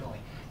little bit differently.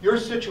 Your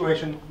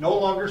situation no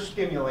longer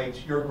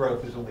stimulates your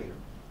growth as a leader.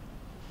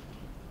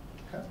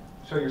 Okay?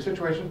 So your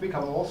situation's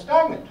become a little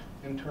stagnant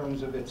in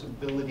terms of its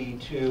ability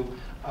to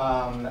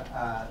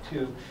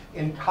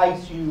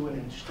entice you and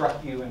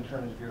instruct you in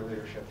terms of your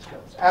leadership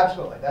skills.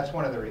 Absolutely, that's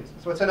one of the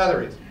reasons. What's another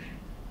reason?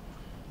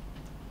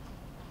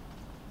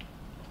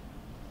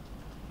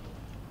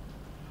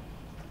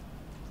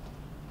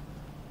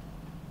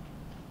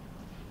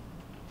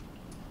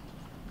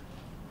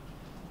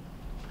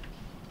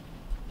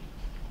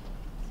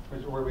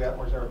 Where are we at?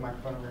 Where's our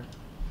microphone over here?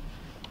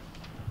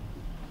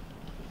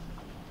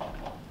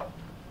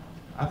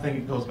 I think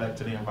it goes back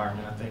to the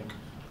environment. I think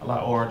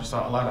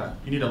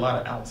you need a lot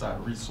of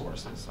outside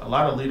resources. A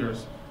lot of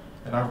leaders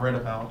that I've read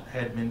about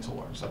had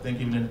mentors. I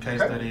think even in the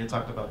case study, it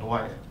talked about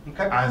Dwight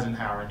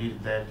Eisenhower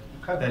needed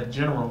that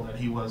general that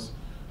he was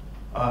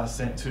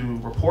sent to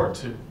report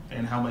to,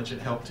 and how much it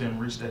helped him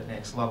reach that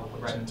next level,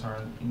 which in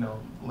turn,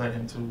 led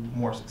him to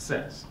more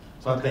success.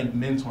 So I think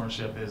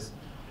mentorship is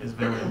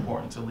very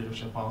important to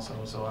leadership also.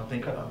 So I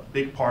think a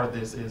big part of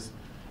this is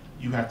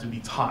you have to be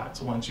taught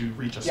once you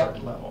reach a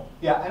certain level.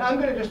 Yeah, and I'm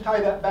going to just tie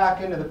that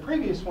back into the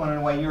previous one in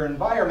a way. Your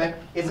environment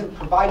isn't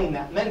providing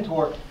that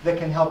mentor that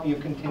can help you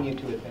continue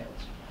to advance.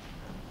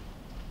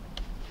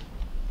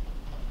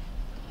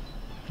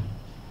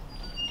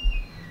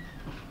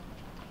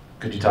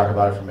 Could you talk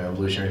about it from an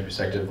evolutionary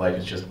perspective, like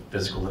it's just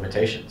physical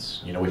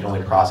limitations? We can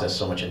only process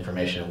so much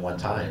information at one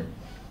time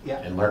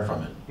and learn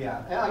from it.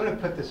 Yeah, and I'm going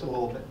to put this a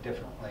little bit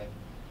differently.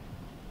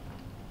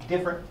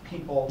 Different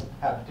people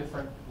have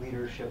different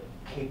leadership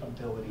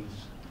capabilities.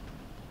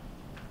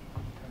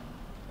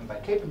 And by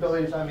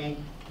capabilities, I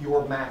mean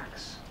your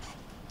max.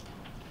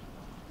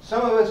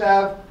 Some of us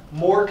have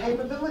more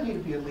capability to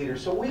be a leader,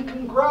 so we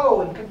can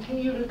grow and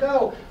continue to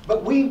go,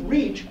 but we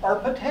reach our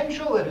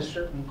potential at a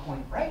certain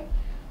point, right?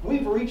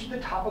 We've reached the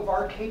top of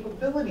our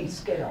capability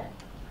scale.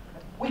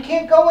 We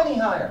can't go any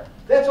higher.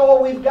 That's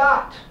all we've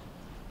got.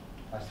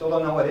 I still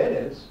don't know what it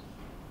is.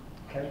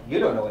 Okay? You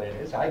don't know what it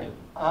is, I do.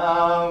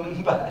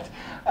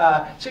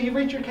 So you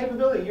reach your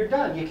capability, you're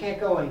done. You can't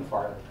go any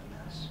farther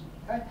than this.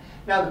 Okay?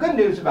 Now the good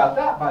news about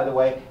that, by the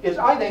way, is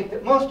I think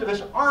that most of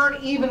us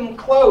aren't even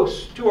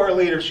close to our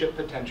leadership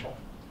potential.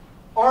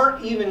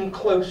 Aren't even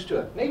close to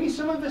it. Maybe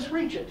some of us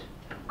reach it.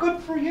 Good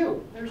for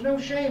you. There's no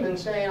shame in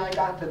saying I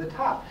got to the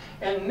top.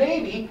 And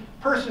maybe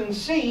person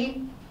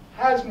C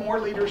has more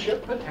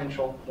leadership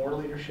potential, more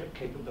leadership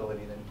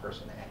capability than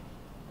person A.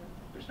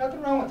 There's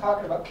nothing wrong with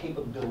talking about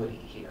capability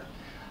here.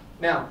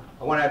 Now,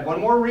 I want to add one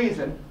more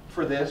reason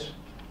for this.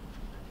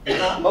 You're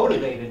not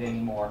motivated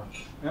anymore.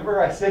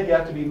 Remember I said you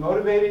have to be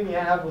motivated and you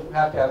have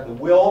to have the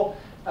will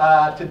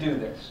to do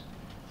this.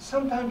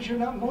 Sometimes you're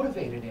not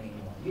motivated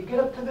anymore. You get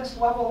up to this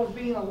level of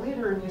being a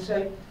leader and you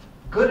say,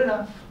 good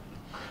enough.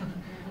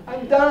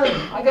 I'm done.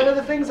 I got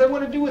other things I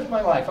want to do with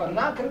my life. I'm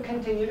not going to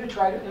continue to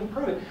try to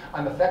improve it.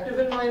 I'm effective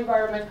in my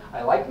environment.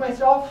 I like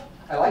myself.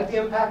 I like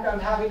the impact I'm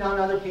having on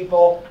other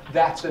people.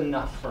 That's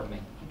enough for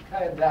me.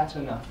 Okay? That's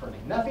enough for me.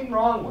 Nothing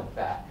wrong with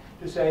that.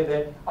 To say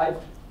that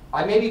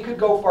I maybe could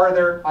go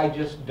farther, I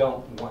just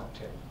don't want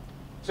to.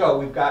 So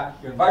we've got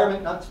your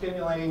environment not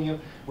stimulating you.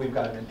 We've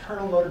got an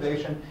internal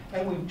motivation.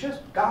 And we've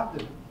just got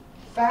the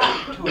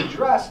fact to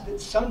address that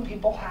some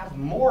people have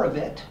more of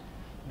it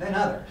than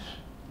others.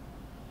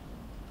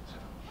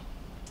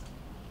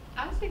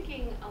 I was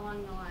thinking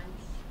along the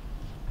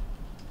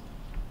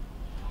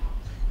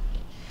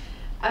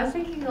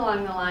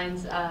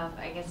lines of,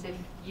 I guess if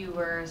you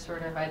were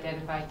sort of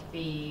identified to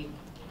be,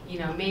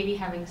 maybe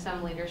having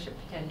some leadership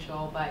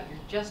potential, but you're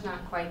just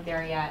not quite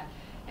there yet.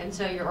 And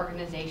so your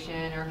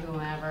organization or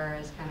whomever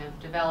is kind of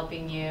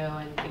developing you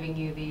and giving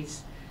you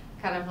these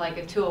kind of like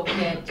a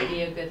toolkit to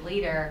be a good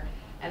leader.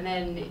 And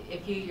then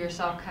if you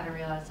yourself kind of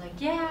realize like,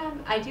 yeah,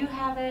 I do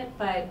have it,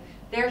 but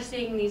they're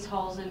seeing these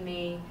holes in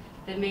me,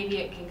 then maybe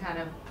it can kind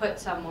of put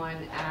someone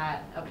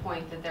at a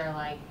point that they're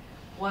like,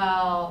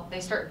 well, they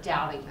start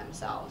doubting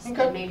themselves.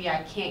 Okay. And maybe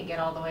I can't get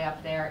all the way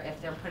up there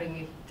if they're putting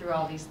me through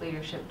all these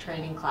leadership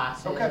training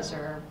classes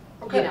or,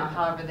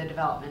 however the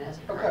development is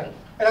occurring. Okay.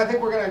 And I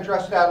think we're going to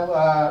address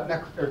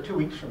that 2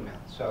 weeks from now.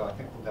 So I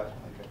think we'll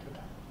definitely get to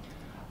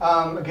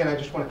that. Again, I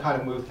just want to kind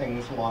of move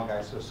things along,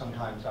 guys. So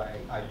sometimes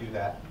I do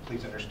that.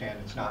 Please understand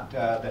it's not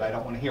that I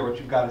don't want to hear what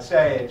you've got to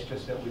say. It's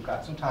just that we've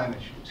got some time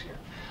issues here.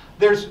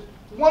 There's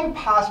one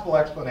possible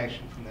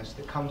explanation from this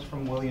that comes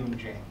from William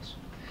James.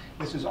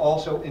 This is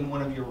also in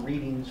one of your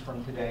readings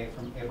from today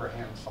from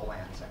Abraham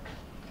Solancic.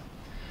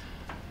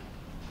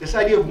 This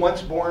idea of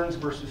once-borns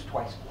versus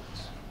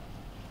twice-borns.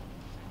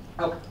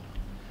 Okay.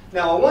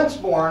 Now, a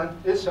once-born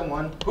is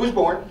someone who's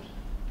born,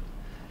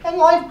 and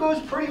life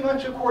goes pretty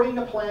much according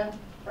to plan,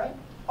 right?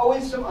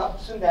 Always some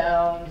ups and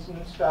downs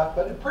and stuff,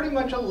 but pretty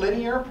much a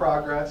linear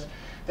progress.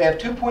 They have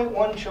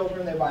 2.1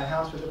 children. They buy a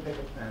house with a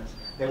picket fence.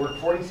 They work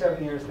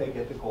 47 years. They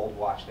get the gold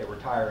watch. They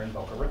retire in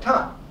Boca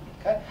Raton.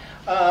 Okay?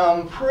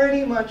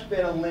 pretty much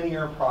been a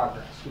linear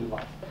progress through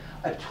life.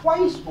 A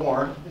twice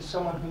born is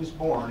someone who's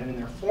born, and in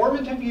their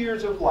formative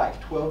years of life,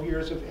 12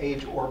 years of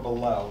age or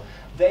below,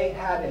 they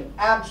had an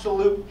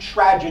absolute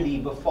tragedy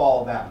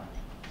befall them.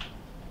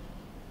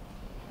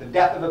 The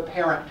death of a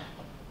parent,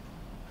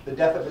 the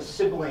death of a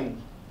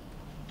sibling,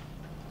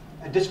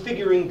 a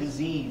disfiguring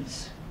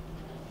disease,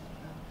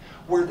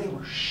 where they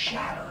were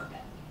shattered.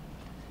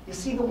 You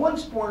see, the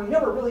once born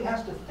never really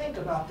has to think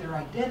about their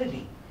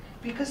identity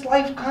because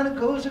life kind of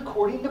goes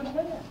according to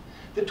plan.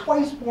 The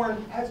twice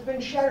born has been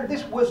shattered.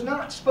 This was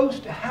not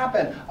supposed to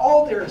happen.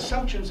 All their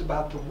assumptions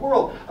about the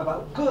world,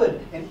 about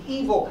good and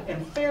evil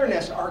and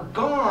fairness are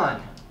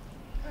gone.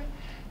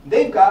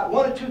 They've got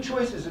one of two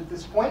choices at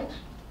this point.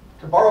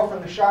 To borrow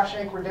from the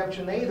Shawshank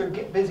Redemption, they either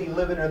get busy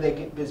living or they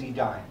get busy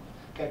dying.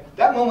 Okay?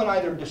 That moment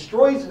either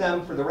destroys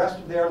them for the rest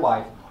of their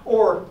life,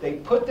 or they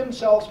put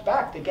themselves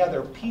back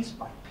together piece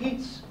by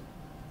piece,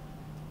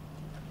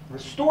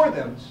 restore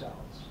themselves,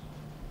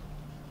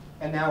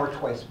 and now are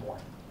twice born.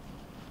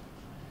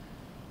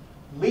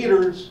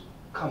 Leaders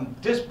come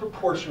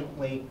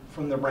disproportionately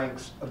from the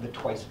ranks of the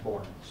twice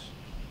borns.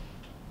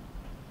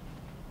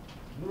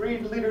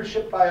 Read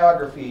leadership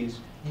biographies,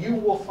 you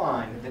will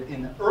find that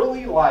in the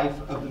early life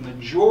of the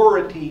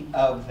majority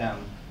of them,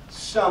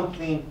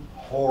 something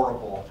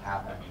horrible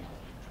happened.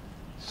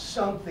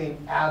 Something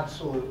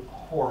absolute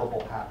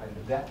horrible happened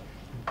that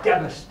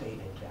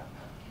devastated them.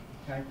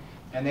 Okay?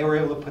 And they were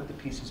able to put the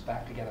pieces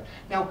back together.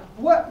 Now,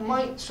 what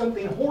might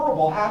something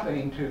horrible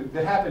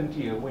that happened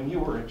to you when you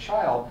were a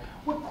child,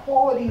 what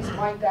qualities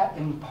might that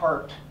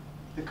impart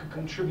that could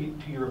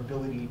contribute to your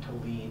ability to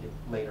lead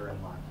later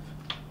in life?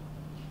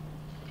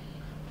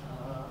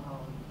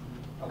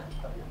 Okay,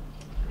 up here.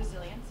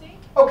 Resiliency.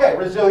 Okay,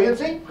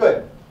 resiliency,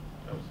 good.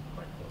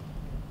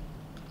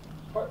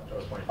 What?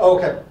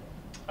 Okay.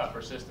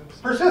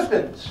 Persistence.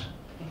 Persistence.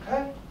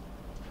 Okay.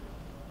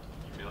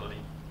 Humility.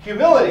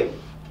 Humility.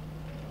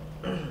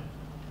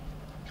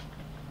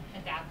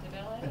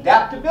 Adaptability.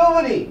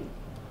 Adaptability.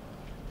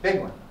 Big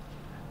one.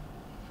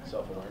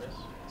 Self-awareness.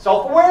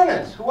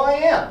 Self-awareness, who I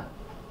am.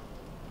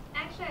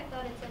 Actually, I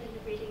thought it said in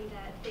the reading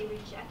that they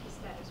reject the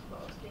status quo,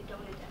 so they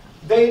don't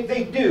adapt.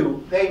 They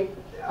do.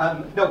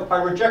 No,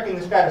 by rejecting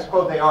the status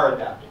quo, they are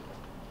adapting.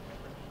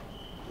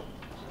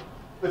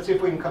 Let's see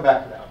if we can come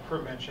back to that.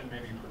 Prevention,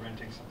 maybe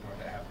preventing something like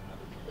that happening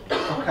to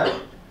other people.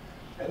 Okay.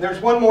 And there's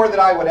one more that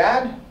I would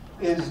add,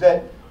 is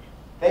that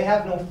they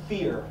have no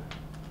fear.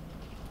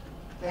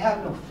 They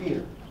have no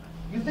fear.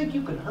 You think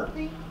you can hurt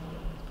me?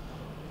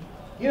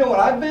 You know what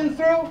I've been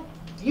through?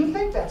 Do you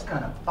think that's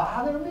going to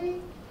bother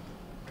me?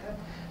 Okay.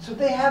 So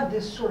they have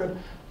this sort of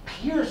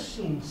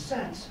piercing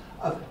sense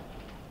of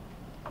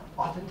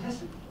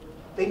authenticity.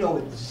 They know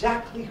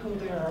exactly who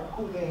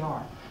they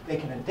are. They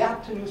can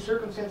adapt to new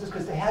circumstances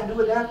because they had to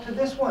adapt to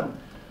this one.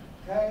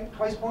 Okay?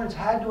 Twice-borns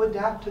had to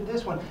adapt to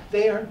this one.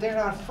 They're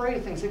not afraid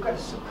of things. They've got a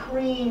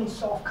supreme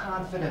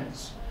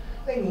self-confidence.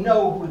 They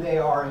know who they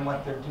are and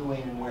what they're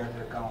doing and where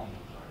they're going.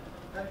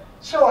 Okay?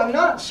 So I'm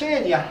not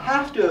saying you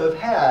have to have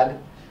had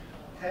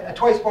a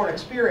twice-born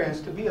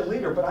experience to be a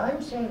leader, but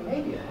I'm saying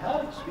maybe it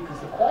helps because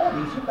the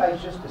qualities you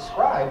guys just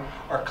described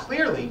are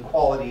clearly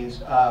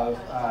qualities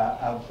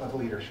of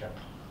leadership.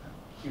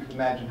 You can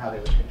imagine how they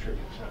would contribute.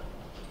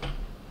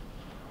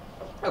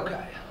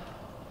 Okay.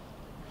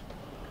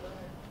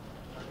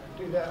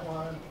 Do that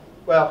one.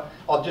 Well,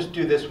 I'll just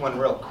do this one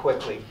real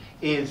quickly.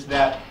 Is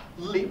that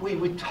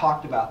we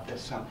talked about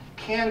this some.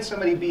 Can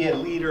somebody be a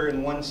leader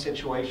in one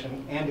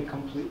situation and a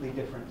completely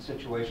different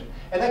situation?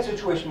 And that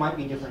situation might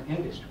be different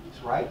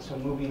industries, right? So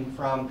moving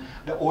from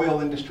the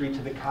oil industry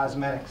to the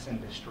cosmetics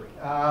industry.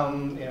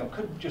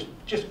 Could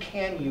just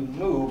can you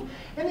move?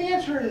 And the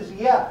answer is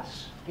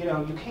yes.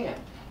 You can.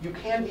 You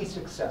can be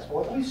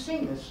successful. And we've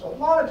seen this a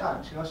lot of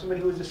times.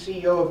 Somebody who was a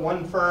CEO of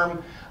one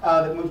firm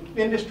that moved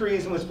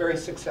industries and was very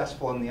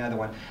successful in the other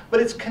one. But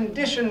it's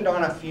conditioned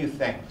on a few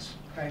things.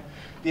 Okay?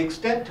 The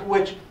extent to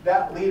which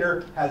that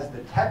leader has the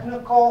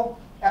technical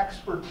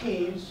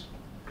expertise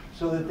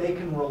so that they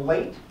can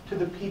relate to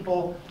the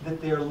people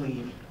that they're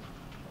leading.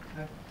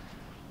 Okay?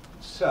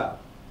 So,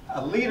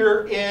 a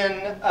leader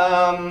in,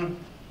 I'm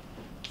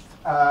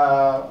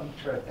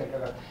trying to think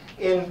of a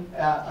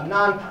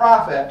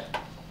nonprofit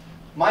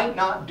might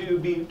not do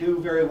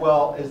very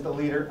well as the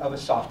leader of a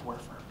software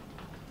firm,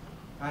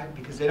 right?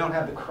 Because they don't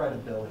have the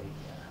credibility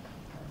there.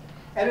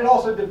 And it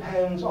also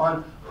depends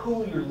on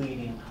who you're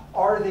leading.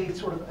 Are they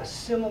sort of a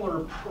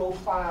similar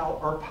profile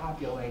or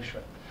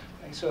population?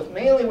 Okay, so if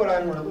mainly what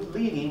I'm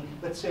leading,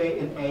 let's say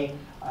in a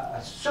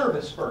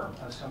service firm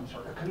of some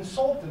sort, a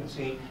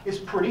consultancy is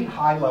pretty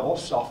high-level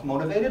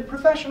self-motivated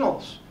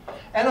professionals.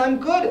 And I'm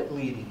good at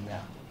leading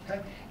them.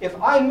 Okay?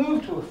 If I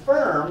move to a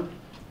firm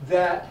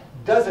that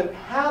doesn't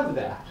have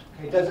that,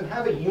 okay, doesn't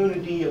have a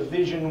unity of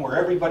vision where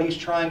everybody's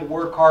trying to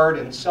work hard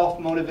and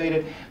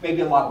self-motivated,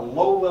 maybe a lot of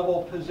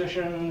low-level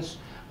positions,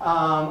 a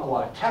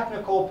lot of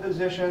technical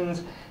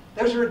positions,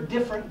 those are a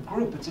different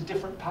group, it's a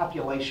different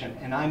population,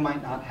 and I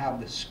might not have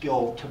the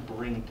skill to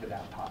bring to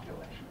that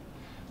population.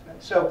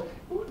 so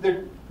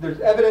there's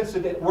evidence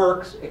that it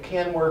works, it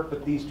can work,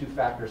 but these two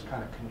factors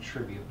kind of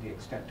contribute the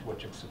extent to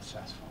which it's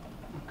successful.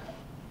 Okay.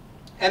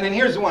 And then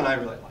here's the one I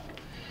really like.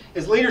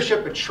 Is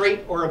leadership a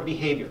trait or a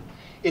behavior?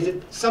 Is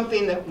it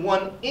something that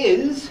one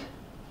is,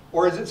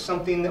 or is it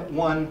something that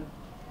one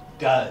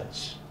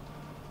does?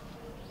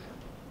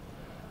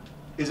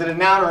 Is it a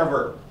noun or a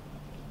verb?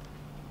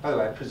 By the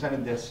way, I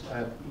presented this,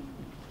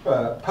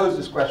 posed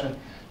this question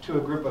to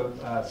a group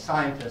of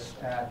scientists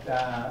at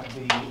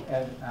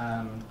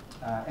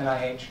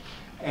NIH,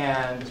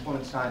 and this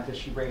woman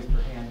scientist, she raised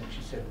her hand and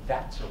she said,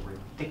 "That's a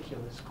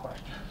ridiculous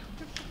question."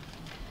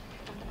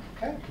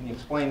 Okay, can you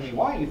explain to me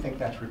why you think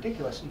that's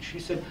ridiculous? And she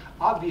said,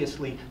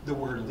 obviously, the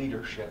word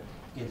leadership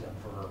is a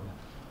verb.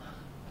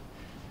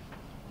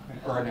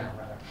 Or a noun,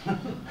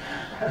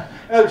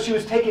 rather. She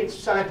was taking,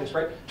 scientists,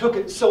 right, took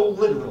it so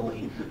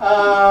literally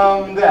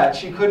that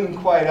she couldn't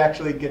quite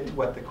actually get to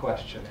what the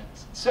question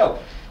is. So,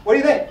 what do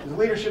you think? Is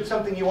leadership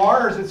something you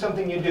are, or is it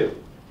something you do?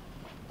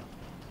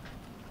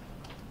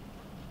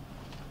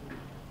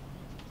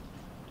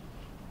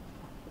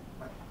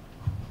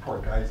 Poor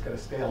guy's got to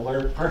stay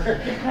alert. Can't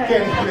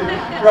even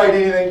write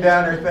anything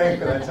down or think,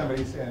 but then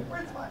somebody's saying,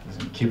 "Where's mine?"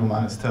 Keep him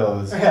on his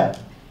toes. Yeah.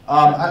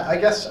 I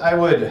guess I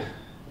would.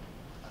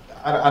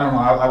 I don't know.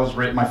 I was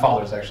my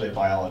father's actually a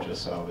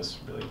biologist, so I was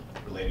really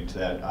relating to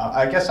that.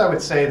 I guess I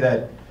would say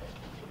that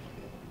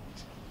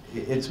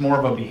it's more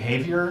of a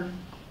behavior,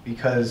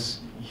 because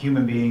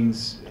human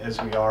beings,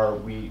 as we are,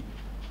 we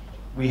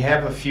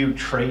have a few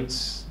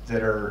traits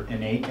that are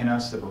innate in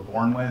us that we're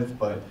born with,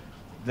 but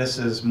this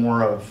is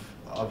more of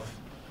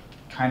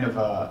kind of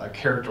a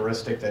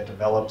characteristic that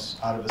develops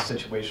out of a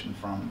situation,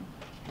 from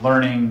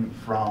learning,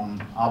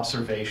 from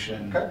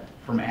observation, okay,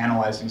 from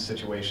analyzing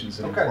situations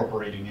and okay,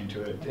 incorporating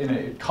into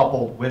it,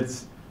 coupled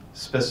with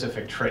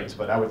specific traits.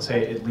 But I would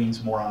say it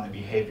leans more on the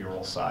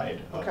behavioral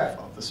side of, okay,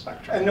 of the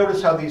spectrum. And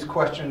notice how these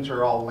questions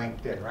are all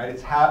linked in, right?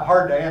 It's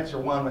hard to answer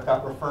one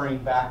without referring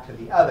back to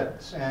the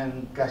others.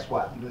 And guess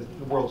what?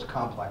 The world's a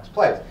complex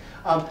place.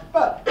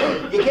 But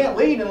you can't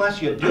lead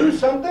unless you do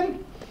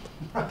something,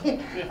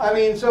 right? I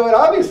mean, so it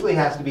obviously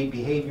has to be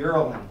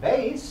behavioral in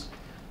base.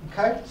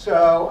 Okay,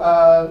 so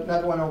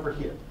another one over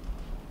here.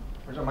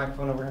 Where's our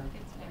microphone over here?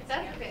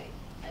 That's okay.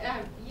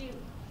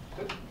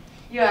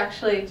 You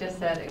actually just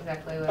said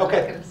exactly what I was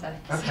going to say.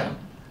 Okay. So.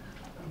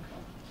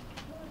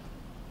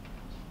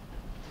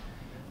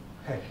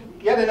 Okay.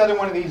 Yet another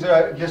one of these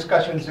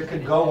discussions that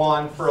could go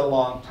on for a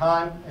long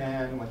time,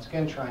 and once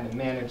again, trying to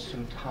manage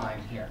some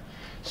time here.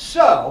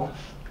 So,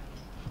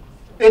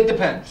 it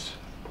depends.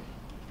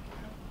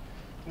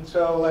 And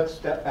so let's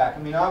step back. I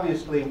mean,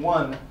 obviously,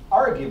 one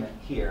argument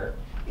here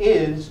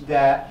is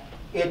that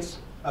it's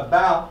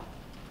about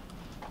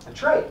a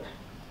trait,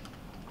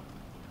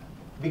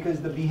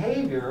 because the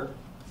behavior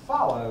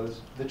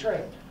follows the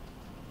trait.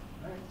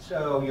 Right?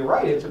 So you're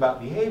right, it's about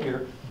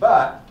behavior,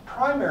 but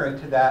primary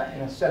to that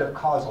in a set of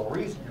causal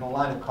reasoning, in a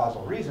line of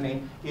causal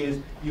reasoning, is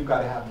you've got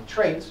to have the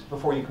traits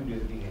before you can do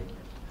the behavior.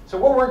 So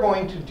what we're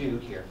going to do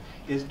here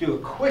is do a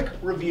quick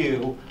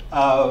review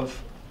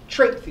of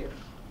trait theory.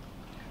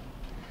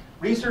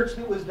 Research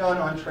that was done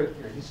on trait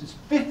theory. This is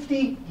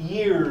 50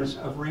 years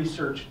of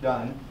research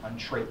done on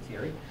trait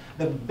theory.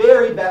 The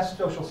very best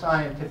social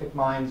scientific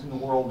minds in the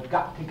world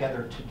got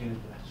together to do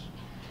this.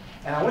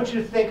 And I want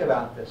you to think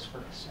about this for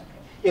a second.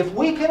 If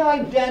we can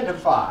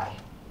identify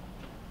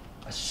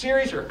a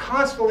series or a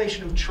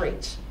constellation of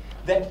traits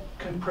that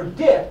can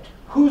predict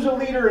who's a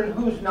leader and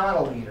who's not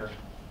a leader,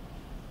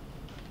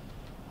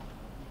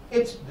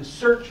 it's the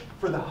search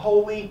for the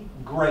Holy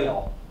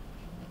Grail.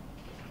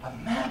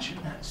 Imagine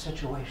that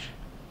situation.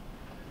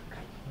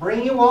 Okay.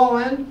 Bring you all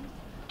in,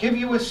 give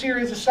you a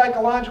series of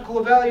psychological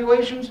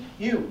evaluations.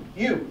 You,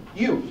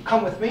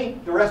 come with me.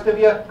 The rest of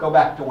you, go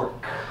back to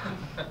work.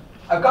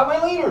 I've got my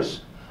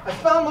leaders. I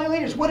found my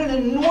leaders. What an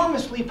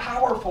enormously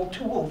powerful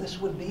tool this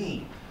would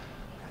be.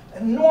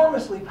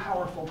 Enormously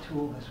powerful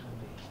tool this would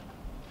be.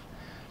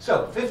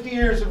 So, 50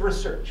 years of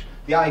research.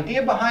 The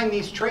idea behind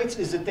these traits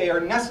is that they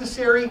are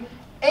necessary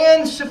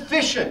and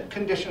sufficient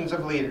conditions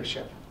of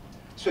leadership.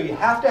 So you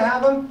have to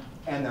have them,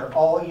 and they're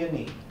all you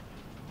need.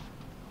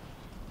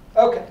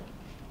 Okay,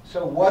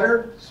 so what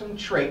are some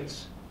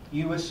traits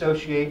you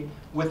associate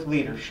with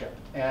leadership?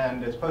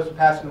 And as opposed to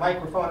passing the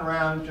microphone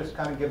around, just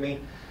kind of give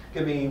me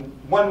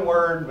one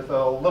word with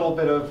a little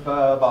bit of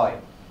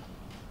volume.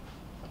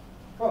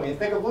 Well, when you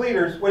think of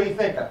leaders, what do you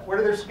think of? What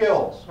are their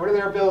skills? What are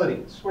their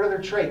abilities? What are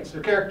their traits,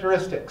 their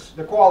characteristics,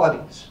 their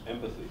qualities?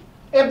 Empathy.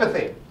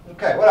 Empathy.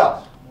 Okay, what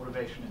else?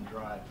 Motivation and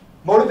drive.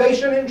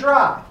 Motivation and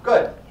drive.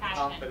 Good.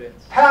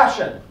 Confidence.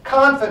 Passion.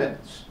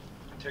 Confidence.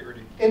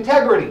 Integrity.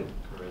 Integrity.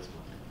 Charisma.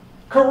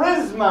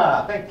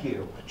 Charisma. Thank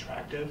you.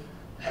 Attractive.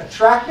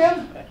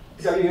 Attractive?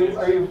 Are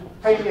you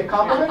paying me a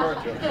compliment?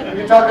 Are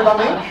you talking about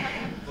me?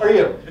 Or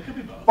you? It could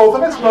be both. Both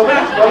of us? Both of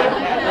us? Both of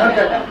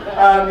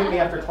us? Okay. Meet me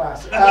after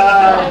class.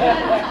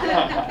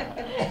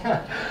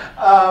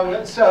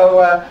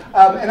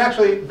 And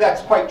actually,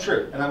 that's quite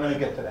true, and I'm going to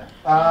get to that.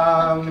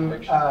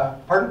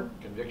 Pardon?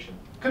 Conviction.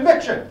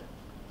 Conviction.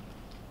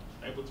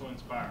 Able to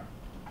inspire.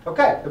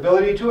 Okay,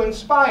 ability to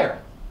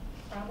inspire.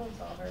 Problem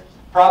solvers.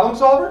 Problem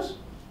solvers?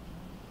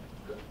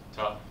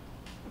 Tough.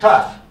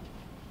 Tough.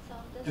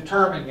 Self-discipline.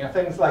 Determined, you know,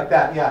 things like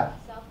that, yeah.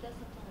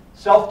 Self-discipline.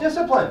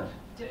 Self-disciplined.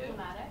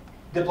 Diplomatic.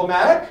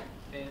 Diplomatic?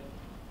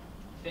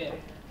 Fair.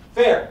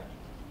 Fair.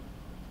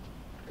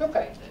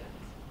 Okay.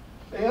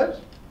 Any others?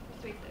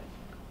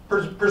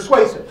 Persuasive.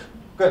 Persuasive.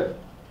 Good.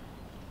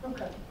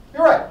 Okay.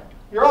 You're right.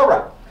 You're all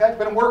right. Okay? I'm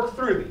going to work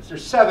through these.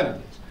 There's 7 of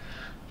these.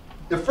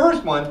 The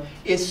first one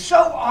is so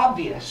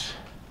obvious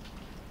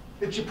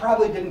that you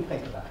probably didn't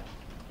think about it.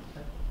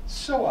 Okay?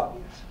 So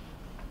obvious.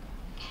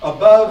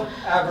 Above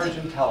average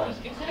intelligence.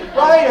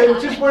 Right?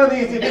 It's just one of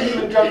these that didn't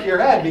even jump to your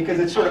head because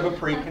it's sort of a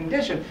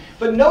precondition.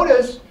 But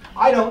notice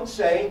I don't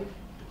say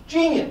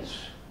genius.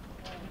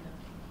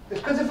 It's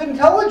because if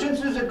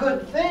intelligence is a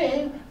good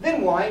thing,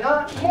 then why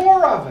not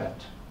more of it?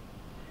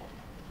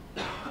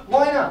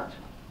 Why not?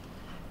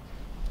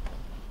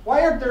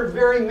 Why aren't there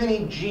very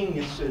many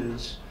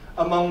geniuses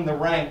among the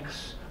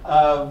ranks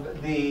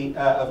of the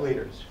of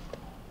leaders?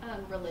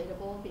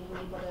 Relatable, being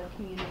able to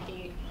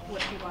communicate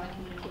what you want to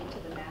communicate to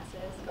the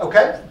masses.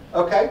 Okay,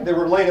 okay. The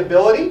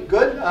relatability,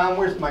 good.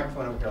 Where's the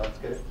microphone over here? Let's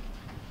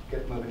get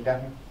it moving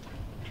down here.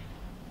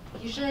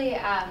 Usually,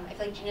 I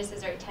feel like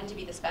geniuses tend to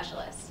be the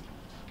specialists.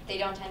 They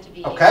don't tend to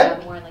be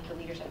more in like the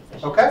leadership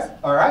positions. Okay,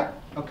 all right,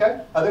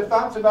 okay. Other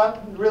thoughts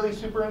about really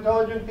super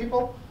intelligent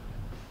people?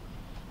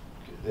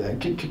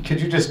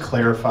 Could you just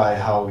clarify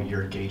how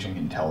you're gauging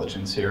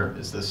intelligence here?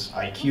 Is this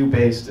IQ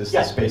based? Is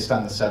this based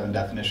on the 7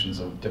 definitions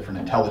of different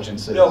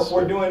intelligences? No,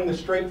 we're doing the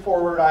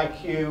straightforward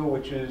IQ,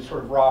 which is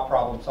sort of raw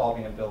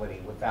problem-solving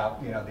ability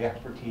without, the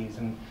expertise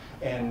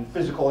and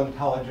physical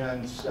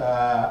intelligence,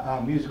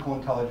 musical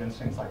intelligence,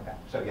 things like that.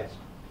 So yes.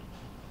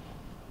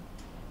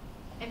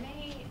 It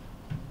may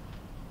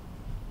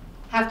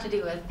have to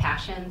do with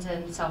passions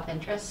and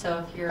self-interest. So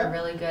if you're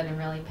really good and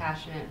really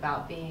passionate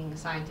about being a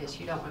scientist,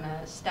 you don't want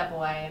to step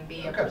away and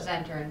be a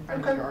presenter in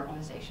front of your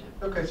organization.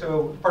 Okay,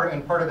 so part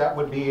of that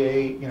would be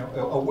a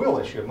will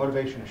issue, a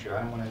motivation issue. I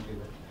don't want to do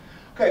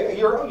that. Okay,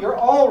 you're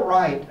all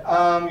right.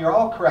 You're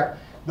all correct.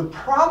 The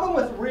problem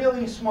with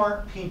really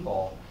smart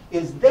people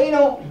is they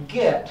don't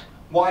get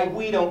why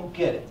we don't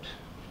get it.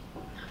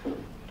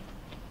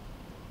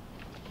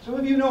 Some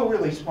of you know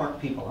really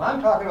smart people. And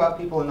I'm talking about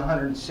people in the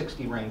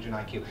 160 range in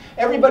IQ.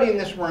 Everybody in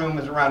this room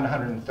is around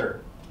 130.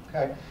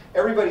 Okay?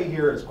 Everybody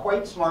here is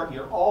quite smart.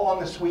 You're all on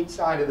the sweet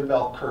side of the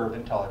bell curve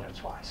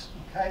intelligence-wise.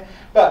 Okay?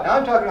 But now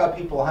I'm talking about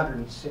people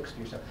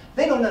 160 or so.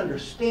 They don't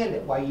understand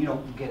it, why you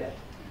don't get it.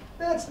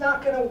 That's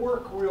not going to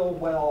work real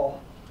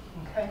well.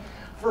 Okay?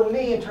 For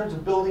me, in terms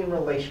of building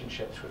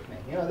relationships with me,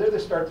 they're the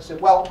start to say,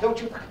 well, don't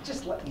you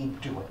just let me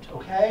do it,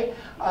 okay?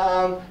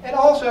 And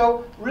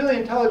also, really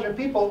intelligent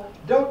people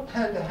don't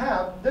tend to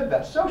have the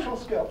best social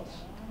skills.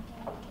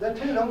 The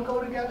two don't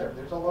go together.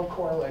 There's a low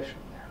correlation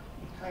there,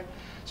 okay?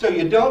 So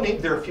you don't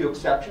need, there are a few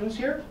exceptions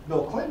here.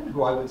 Bill Clinton,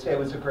 who I would say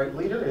was a great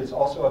leader, is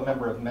also a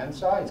member of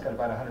Mensa. He's got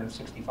about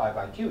 165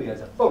 IQ. He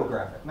has a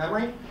photographic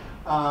memory.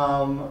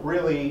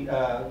 Really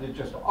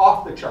just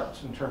off the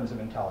charts in terms of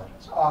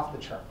intelligence, off the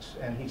charts.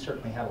 And he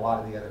certainly had a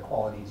lot of the other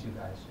qualities you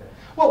guys did.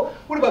 Well,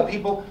 what about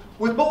people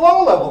with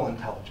below level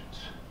intelligence?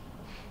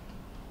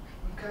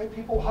 Okay,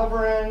 people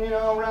hovering,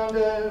 around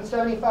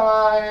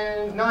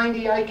 75,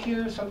 90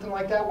 IQ, something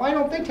like that. Why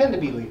don't they tend to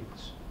be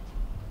leaders?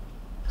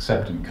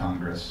 Except in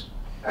Congress.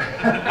 I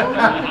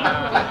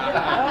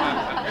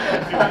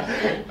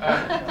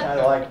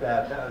like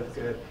that. That was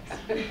good.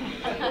 They don't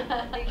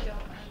earn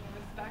the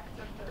respect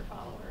of their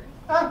followers.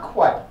 Not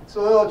quite. It's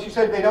a little. She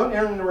said they don't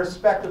earn the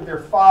respect of their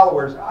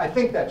followers. I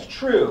think that's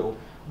true,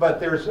 but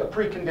there's a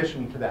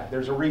precondition to that.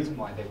 There's a reason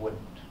why they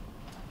wouldn't.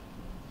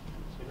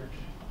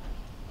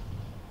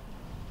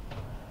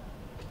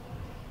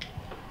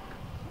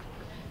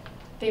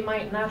 They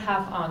might not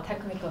have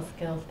technical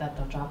skills that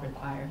the job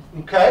requires.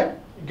 Okay,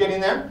 you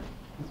getting there?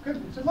 It's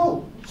good. It's a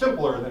little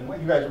simpler than what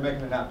you guys are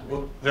making it out to be.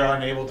 Well, they're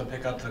unable to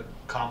pick up the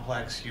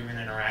complex human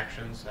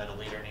interactions that a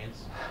leader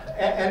needs.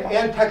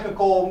 And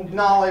technical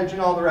knowledge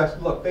and all the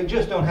rest. Look, they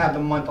just don't have the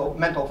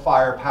mental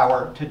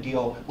firepower to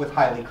deal with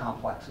highly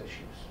complex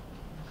issues.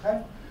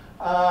 Okay?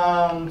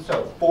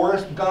 So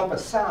Forrest Gump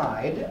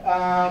aside,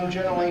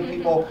 generally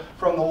people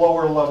from the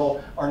lower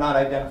level are not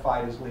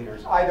identified as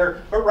leaders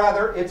either, but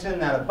rather it's in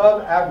that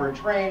above average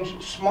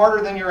range,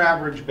 smarter than your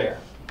average bear.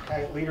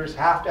 Okay? Leaders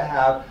have to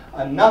have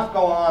enough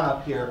go on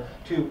up here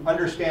to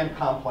understand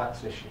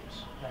complex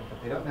issues, okay?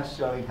 But they don't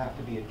necessarily have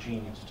to be a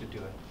genius to do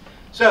it.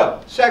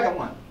 So, second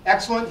one,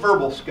 excellent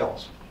verbal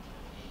skills.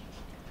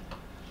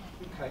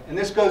 Okay, and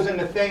this goes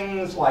into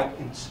things like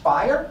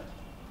inspire.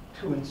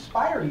 To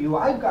inspire you,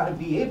 I've got to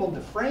be able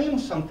to frame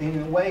something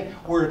in a way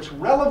where it's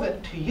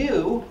relevant to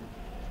you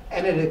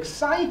and it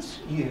excites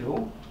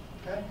you,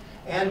 okay,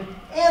 and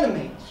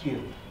animates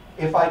you.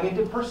 If I need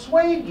to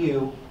persuade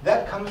you,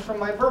 that comes from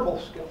my verbal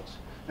skills.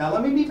 Now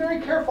let me be very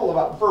careful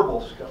about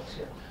verbal skills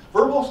here.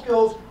 Verbal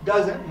skills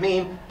doesn't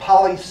mean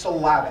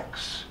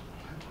polysyllabics.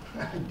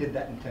 I did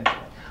that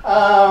intentionally.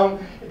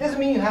 It doesn't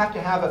mean you have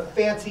to have a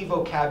fancy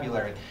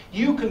vocabulary.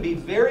 You can be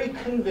very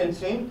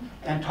convincing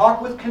and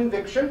talk with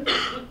conviction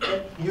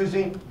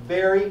using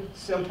very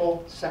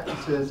simple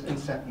sentences and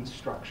sentence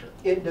structure.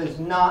 It does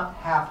not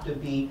have to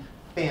be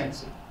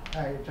fancy.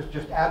 It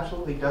just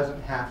absolutely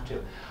doesn't have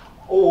to.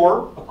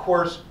 Or, of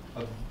course,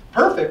 a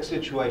perfect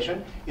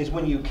situation is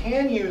when you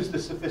can use the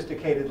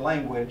sophisticated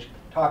language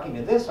talking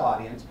to this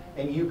audience,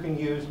 and you can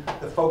use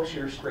the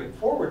folksier,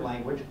 straightforward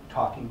language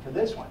talking to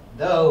this one.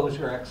 Those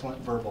are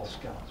excellent verbal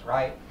skills,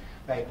 right?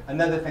 Okay.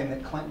 Another thing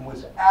that Clinton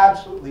was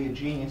absolutely a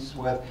genius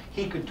with,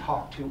 he could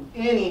talk to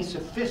any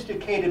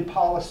sophisticated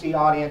policy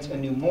audience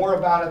and knew more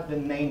about it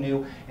than they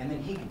knew, and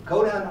then he could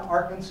go down to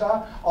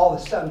Arkansas, all of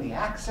a sudden the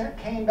accent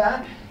came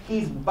back,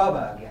 he's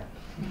Bubba again.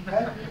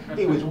 Okay?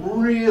 He was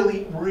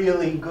really,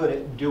 really good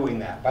at doing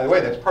that. By the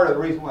way, that's part of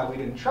the reason why we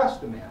didn't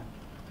trust the man,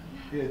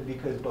 is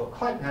because Bill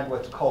Clinton had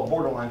what's called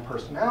borderline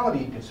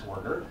personality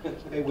disorder,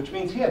 which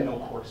means he had no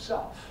core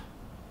self.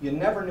 You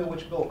never knew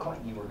which Bill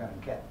Clinton you were going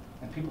to get.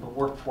 And people that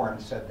worked for him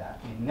said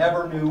that. You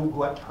never knew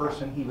what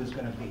person he was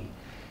going to be.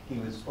 He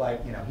was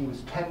like, he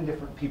was 10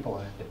 different people,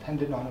 and it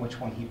depended on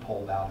which one he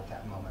pulled out at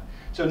that moment.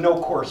 So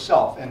no core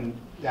self, and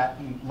that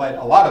led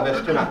a lot of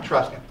us to not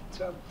trust him.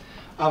 So,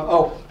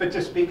 but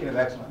just speaking of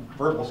excellent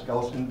verbal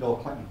skills in Bill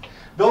Clinton.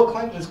 Bill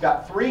Clinton's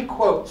got 3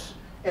 quotes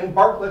in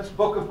Bartlett's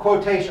book of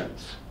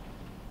quotations.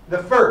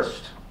 The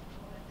first,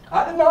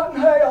 I did not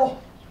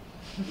inhale.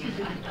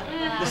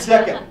 The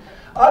second,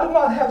 I did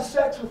not have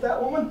sex with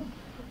that woman.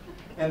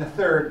 And the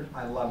third,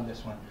 I love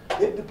this one.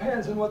 It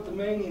depends on what the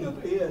meaning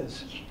of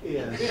is.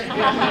 Okay.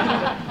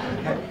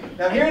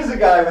 Now here's a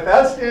guy with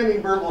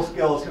outstanding verbal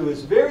skills who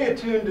is very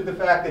attuned to the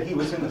fact that he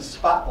was in the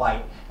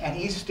spotlight, and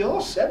he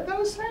still said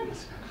those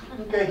things.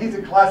 Okay, he's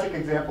a classic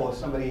example of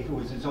somebody who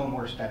was his own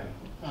worst enemy.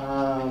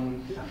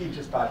 He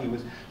just thought he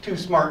was too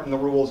smart, and the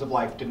rules of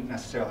life didn't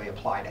necessarily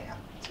apply to him.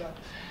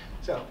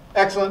 So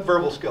excellent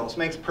verbal skills,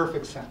 makes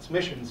perfect sense.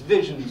 Missions,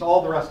 visions,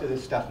 all the rest of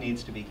this stuff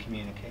needs to be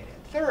communicated.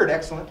 Third,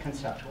 excellent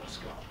conceptual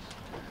skills.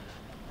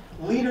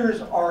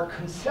 Leaders are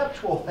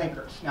conceptual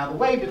thinkers. Now, the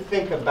way to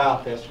think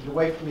about this, or the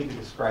way for me to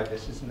describe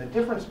this, is in the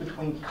difference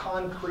between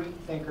concrete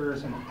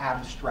thinkers and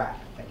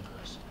abstract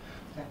thinkers.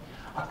 Okay?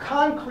 A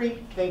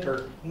concrete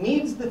thinker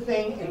needs the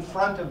thing in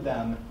front of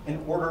them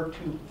in order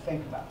to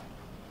think about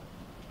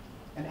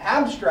it. An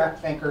abstract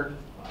thinker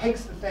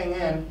takes the thing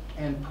in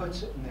and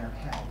puts it in their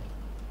head,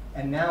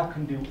 and now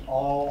can do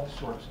all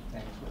sorts of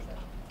things with it.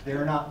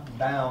 They're not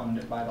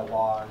bound by the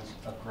laws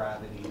of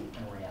gravity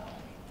and reality,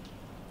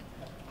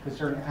 because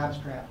they're an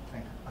abstract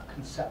thinker, a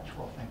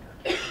conceptual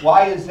thinker.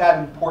 Why is that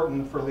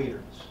important for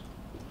leaders?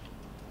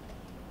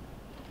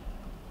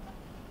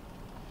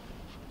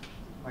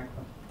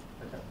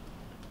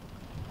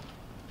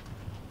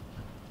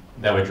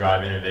 That would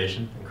drive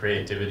innovation and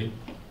creativity.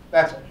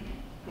 That's it.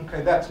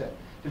 Okay, that's it.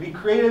 To be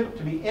creative,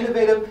 to be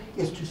innovative,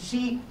 is to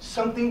see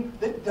something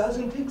that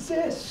doesn't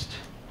exist.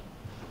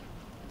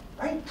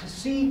 Right? To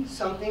see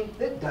something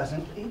that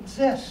doesn't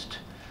exist.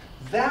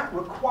 That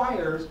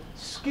requires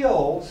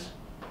skills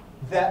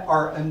that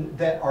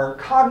are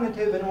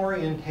cognitive in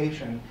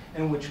orientation,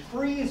 and which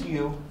frees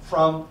you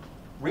from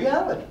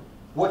reality,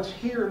 what's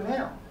here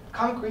now.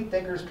 Concrete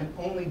thinkers can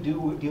only deal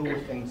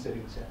with things that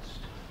exist.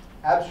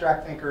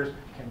 Abstract thinkers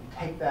can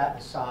take that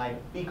aside,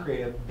 be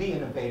creative, be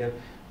innovative,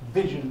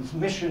 visions,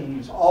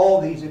 missions,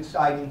 all these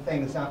exciting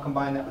things. Now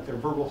combine that with their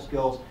verbal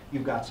skills,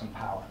 you've got some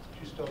power.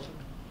 You still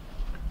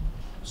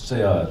say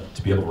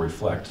to be able to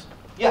reflect.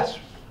 Yes,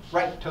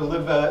 right. To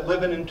live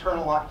an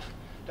internal life,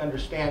 to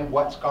understand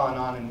what's gone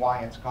on and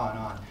why it's gone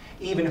on,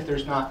 even if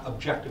there's not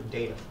objective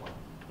data for it.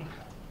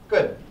 Okay.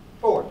 Good.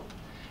 4.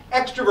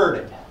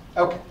 Extroverted.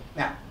 Okay.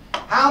 Now,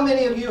 how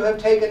many of you have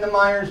taken the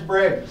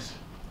Myers-Briggs?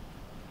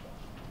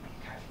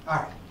 Okay. All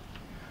right.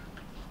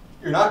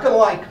 You're not going to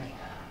like me.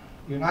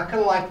 You're not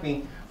going to like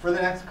me for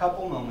the next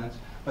couple moments,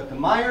 but the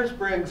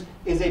Myers-Briggs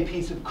is a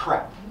piece of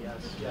crap.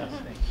 Yes, yes,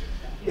 thank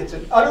you. It's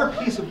an utter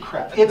piece of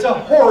crap. It's a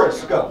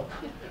horoscope.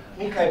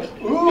 Okay.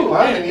 Ooh,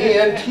 I'm an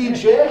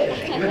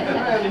ENTJ.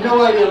 I have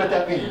no idea what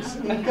that means.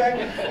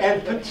 Okay.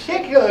 And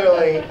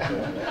particularly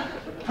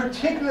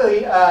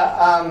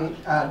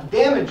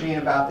damaging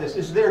about this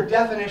is their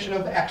definition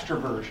of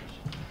extroversion.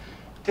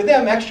 To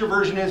them,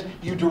 extroversion is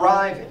you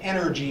derive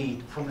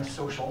energy from a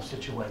social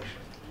situation.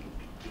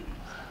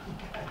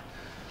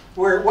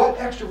 Where what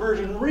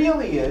extroversion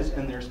really is,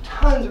 and there's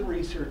tons of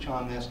research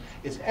on this,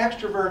 is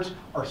extroverts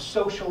are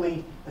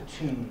socially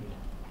attuned.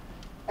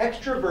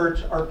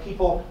 Extroverts are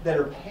people that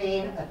are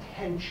paying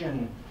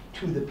attention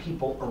to the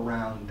people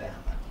around them.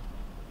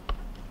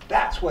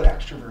 That's what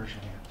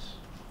extroversion is.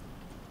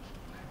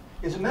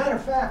 As a matter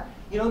of fact,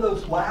 you know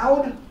those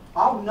loud,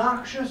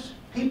 obnoxious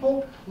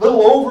people,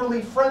 little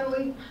overly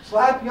friendly,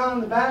 slap you on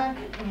the back,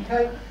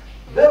 okay?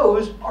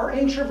 Those are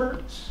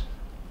introverts.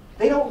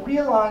 They don't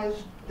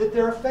realize that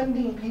they're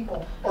offending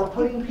people or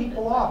putting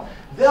people off.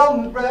 They'll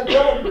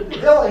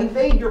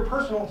invade your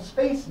personal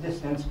space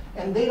distance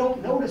and they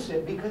don't notice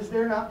it because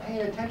they're not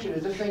paying attention.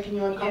 Is this making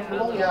you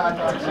uncomfortable? Yeah, I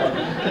thought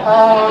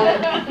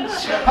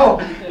so.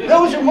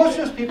 So most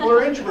of those people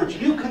are introverts.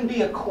 You can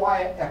be a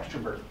quiet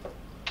extrovert.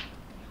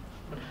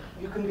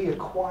 You can be a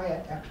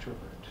quiet extrovert.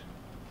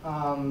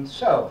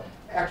 So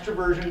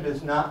extroversion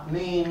does not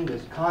mean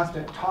this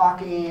constant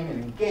talking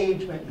and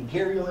engagement and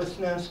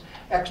garrulousness.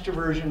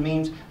 Extroversion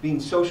means being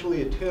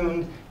socially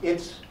attuned.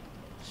 It's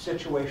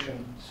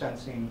situation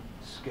sensing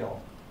skill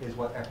is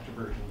what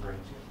extroversion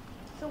brings you.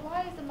 So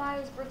why is the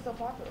Myers-Briggs so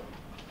popular?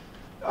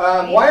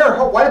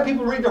 Why do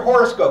people read their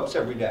horoscopes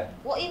every day?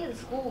 Well, even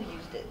school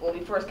used it when we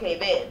first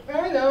came in.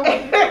 I know.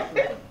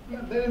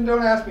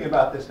 Don't ask me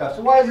about this stuff.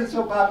 So why is it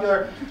so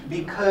popular?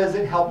 Because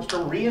it helps to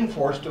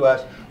reinforce to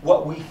us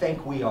what we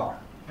think we are.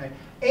 Okay?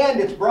 And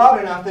it's broad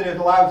enough that it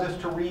allows us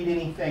to read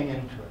anything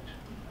into it.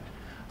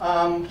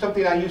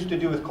 Something I used to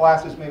do with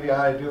classes, maybe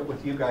I ought to do it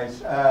with you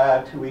guys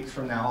 2 weeks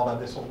from now, although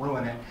this will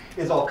ruin it,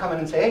 is I'll come in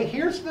and say, hey,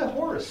 here's the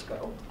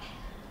horoscope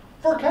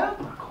for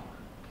Capricorn.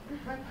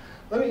 Okay?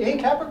 Any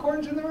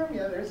Capricorns in the room?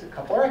 Yeah, there's a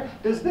couple. All right.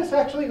 Does this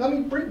actually, let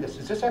me read this.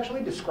 Does this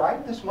actually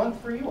describe this month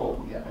for you?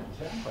 Oh, yeah,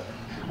 exactly.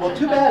 Well,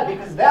 too bad,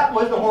 because that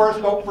was the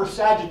horoscope for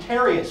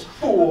Sagittarius,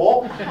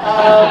 fool. See,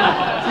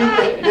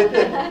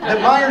 the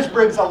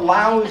Myers-Briggs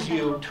allows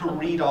you to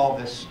read all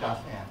this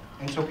stuff in.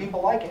 And so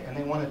people like it, and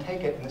they want to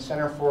take it, and the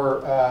Center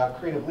for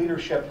Creative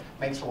Leadership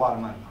makes a lot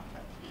of money on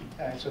it.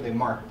 Okay? So they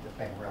market the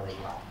thing really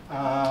well.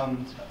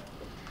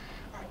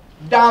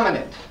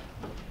 Dominant,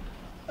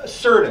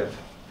 assertive,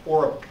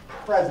 or a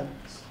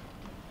presence.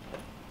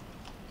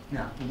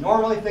 Now, we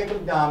normally think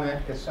of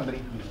dominant as somebody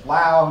who's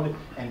loud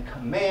and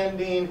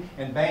commanding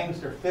and bangs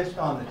their fist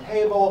on the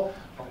table,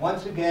 but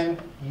once again,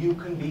 you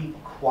can be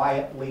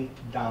quietly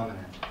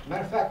dominant. As a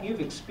matter of fact,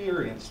 you've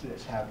experienced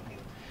this, haven't you?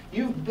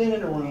 You've been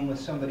in a room with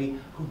somebody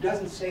who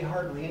doesn't say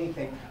hardly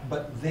anything,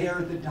 but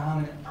they're the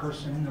dominant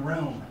person in the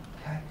room.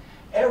 Okay?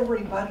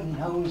 Everybody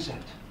knows it.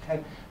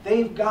 Okay?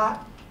 They've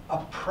got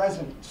a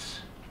presence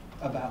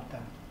about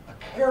them, a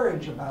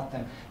carriage about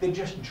them that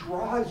just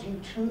draws you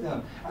to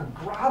them, a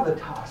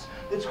gravitas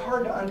that's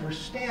hard to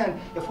understand.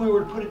 If we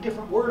were to put a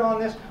different word on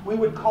this, we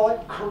would call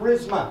it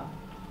charisma.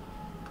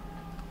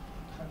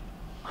 Okay?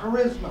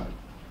 Charisma.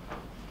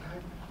 Okay?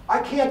 I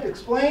can't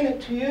explain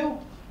it to you.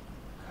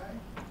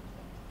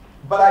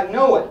 But I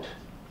know it.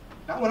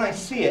 Not when I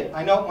see it,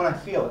 I know it when I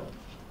feel it.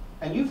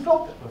 And you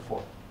felt it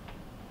before.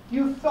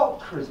 You felt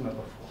charisma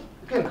before.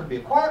 Again, it could be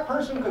a quiet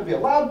person, could be a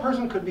loud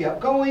person, could be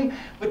outgoing,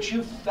 but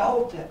you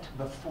felt it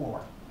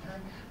before. Okay?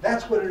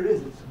 That's what it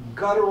is. It's a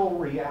guttural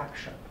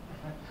reaction.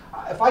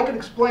 Okay? If I could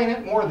explain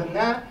it more than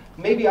that,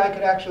 maybe I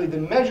could actually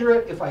then measure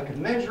it. If I could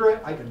measure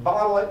it, I could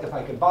bottle it. If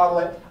I could bottle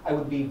it, I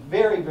would be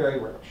very, very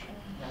rich.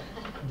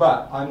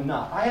 But I'm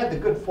not. I had the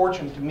good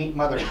fortune to meet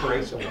Mother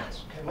Teresa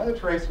once. Okay? Mother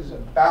Teresa is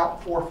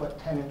about 4 foot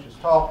 10 inches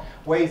tall,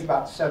 weighs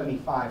about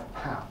 75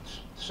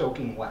 pounds,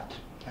 soaking wet.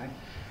 Okay?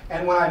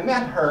 And when I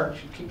met her,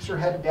 she keeps her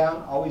head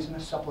down, always in a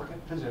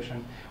supplicant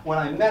position. When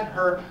I met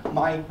her,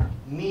 my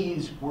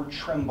knees were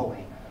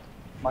trembling.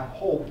 My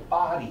whole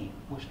body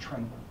was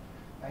trembling.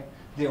 Okay?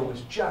 There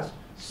was just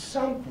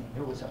something.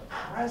 There was a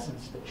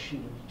presence that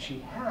she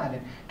had.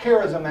 And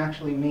charism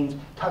actually means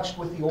touched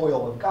with the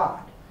oil of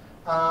God.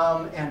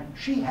 And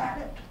she had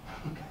it.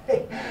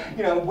 Okay?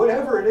 You know,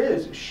 whatever it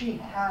is, she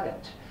had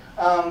it.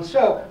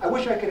 So I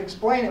wish I could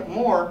explain it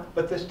more,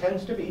 but this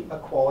tends to be a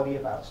quality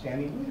of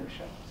outstanding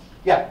leadership.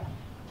 Yeah?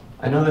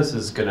 I know this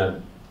is going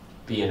to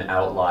be an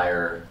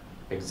outlier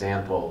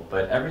example,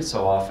 but every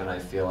so often I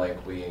feel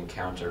like we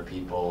encounter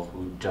people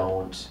who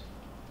don't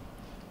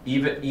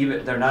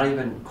even they're not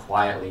even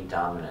quietly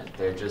dominant.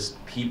 They're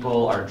just,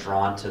 people are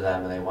drawn to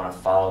them and they want to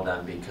follow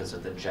them because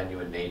of the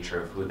genuine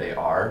nature of who they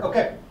are.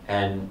 Okay.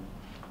 And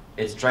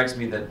it strikes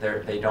me that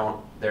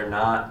they're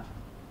not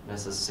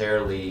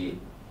necessarily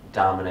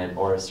dominant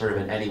or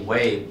assertive in any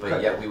way,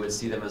 but yet we would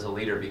see them as a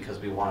leader because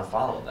we want to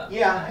follow them.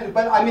 Yeah,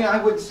 but I mean,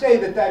 I would say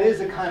that that is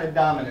a kind of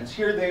dominance.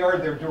 Here they are,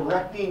 they're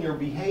directing your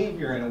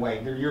behavior in a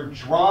way. You're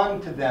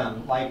drawn to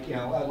them like, you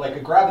know, like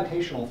a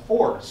gravitational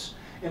force.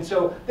 And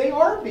so they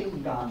are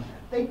being dominant.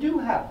 They do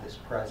have this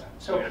presence.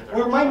 So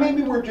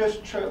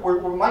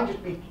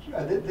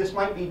this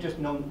might be just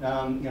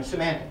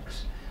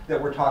semantics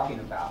that we're talking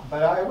about.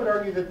 But I would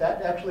argue that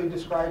that actually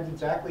describes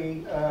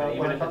exactly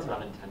what I'm talking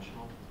about. Even if it's unintentional?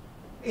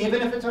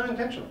 Even if it's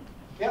unintentional.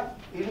 Yeah,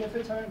 even if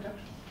it's unintentional.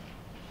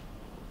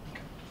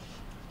 Okay.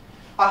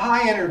 A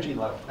high energy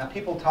level. Now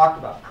people talk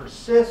about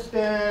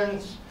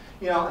persistence,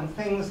 you know, and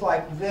things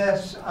like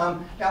this.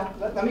 Now,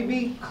 let me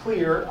be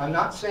clear. I'm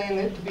not saying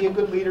that to be a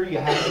good leader you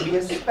have to be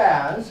a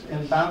spaz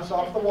and bounce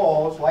off the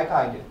walls like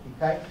I did,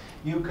 okay?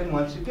 You can,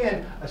 once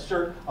again,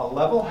 assert a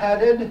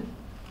level-headed,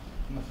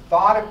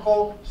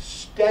 methodical,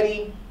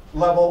 steady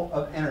level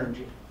of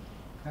energy,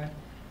 okay?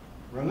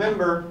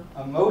 Remember,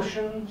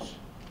 emotions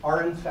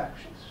are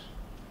infectious.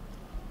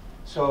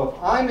 So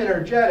if I'm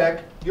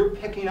energetic, you're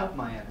picking up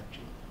my energy.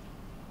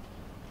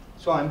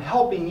 So I'm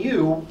helping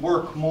you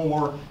work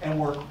more and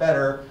work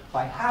better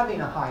by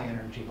having a high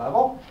energy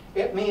level.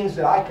 It means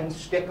that I can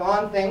stick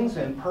on things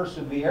and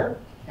persevere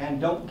and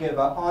don't give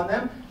up on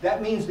them.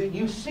 That means that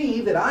you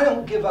see that I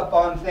don't give up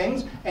on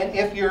things, and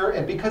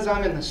because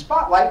I'm in the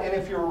spotlight, and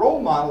if you're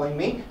role modeling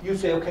me, you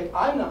say, okay,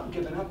 I'm not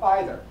giving up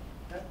either.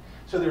 Okay?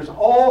 So there's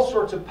all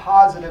sorts of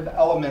positive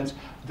elements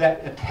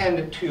that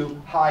attend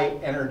to high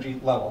energy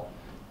level.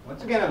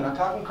 Once again, I'm not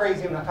talking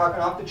crazy, I'm not talking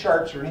off the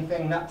charts or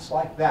anything nuts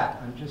like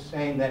that. I'm just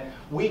saying that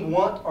we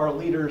want our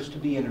leaders to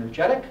be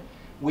energetic.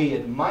 We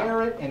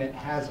admire it, and it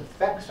has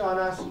effects on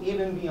us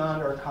even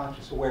beyond our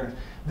conscious awareness.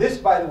 This,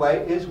 by the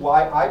way, is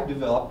why I've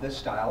developed this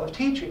style of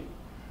teaching.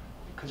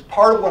 Because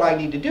part of what I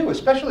need to do,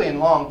 especially in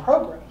long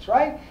programs,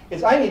 right,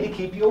 is I need to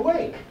keep you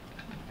awake.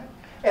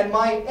 And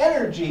my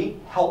energy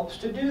helps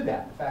to do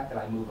that. The fact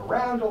that I move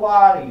around a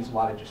lot, I use a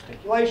lot of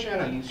gesticulation,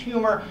 I use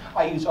humor,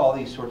 I use all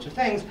these sorts of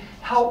things,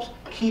 helps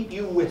keep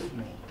you with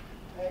me.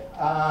 Okay?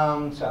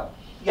 So,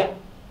 yeah.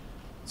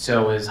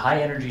 So is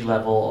high energy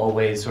level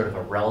always sort of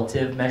a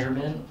relative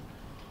measurement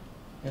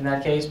in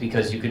that case?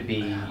 Because you could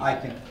be, I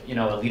think, you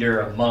know, a leader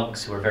of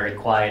monks who are very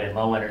quiet and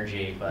low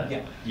energy, but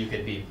yeah, you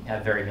could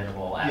have very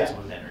minimal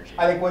absolute energy.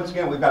 I think once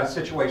again we've got a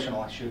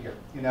situational issue here.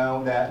 You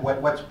know, that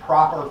what's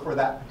proper for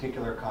that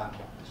particular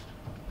context.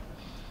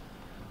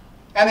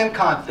 And then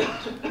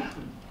confidence.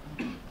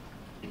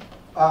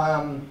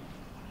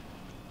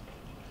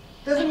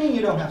 Doesn't mean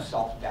you don't have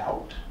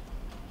self-doubt.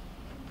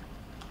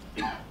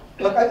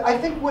 Look, I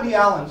think Woody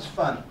Allen's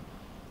funny,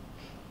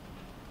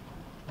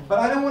 but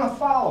I don't want to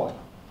follow him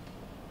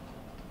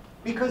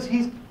because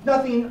he's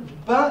nothing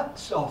but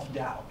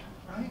self-doubt,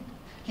 right?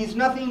 He's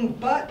nothing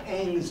but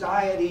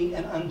anxiety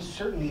and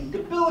uncertainty,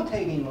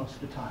 debilitating most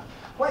of the time.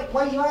 Why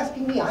are you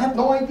asking me? I have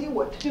no idea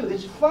what to do.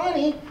 It's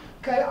funny.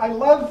 Okay, I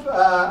love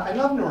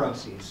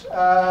neuroses,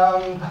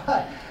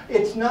 but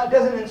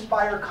doesn't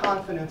inspire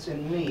confidence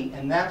in me,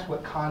 and that's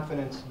what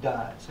confidence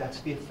does. That's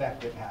the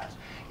effect it has.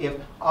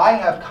 If I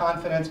have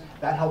confidence,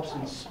 that helps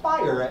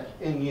inspire it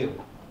in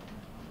you.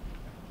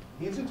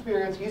 He's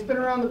experienced, he's been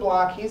around the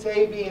block, he's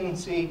A, B, and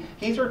C,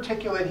 he's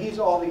articulate, he's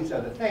all these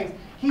other things.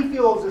 He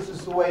feels this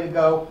is the way to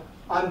go.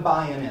 I'm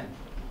buying in.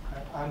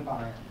 Okay? I'm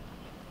buying in.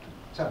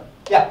 So,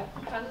 yeah?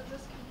 How does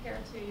this compare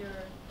to your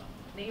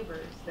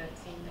neighbors that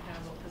seem to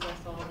have or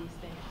possess all these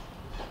things?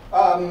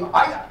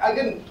 I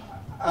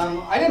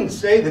didn't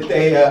say that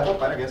they.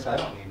 I guess I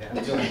don't need that.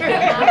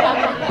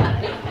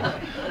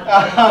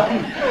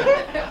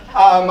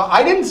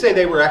 I didn't say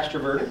they were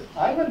extroverted.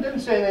 I didn't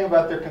say anything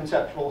about their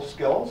conceptual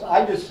skills.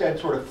 I just said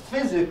sort of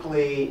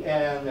physically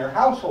and their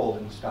household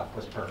and stuff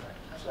was perfect.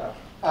 So,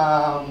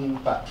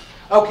 but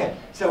okay.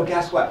 So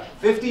guess what?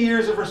 50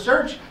 years of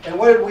research, and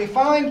what did we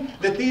find?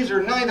 That these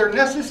are neither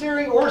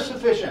necessary or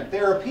sufficient.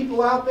 There are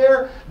people out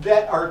there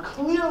that are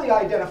clearly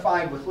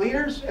identified with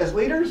leaders as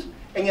leaders,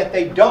 and yet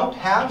they don't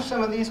have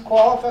some of these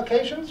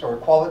qualifications, or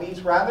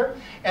qualities rather.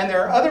 And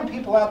there are other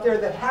people out there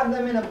that have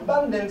them in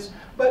abundance,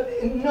 but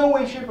in no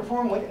way, shape, or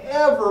form would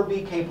ever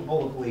be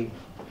capable of leading.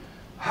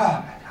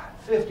 Oh my God,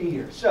 50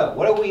 years. So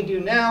what do we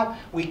do now?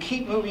 We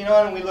keep moving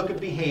on and we look at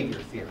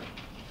behavior theory.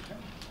 Okay?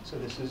 So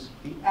this is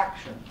the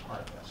action part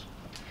of this.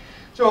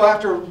 So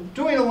after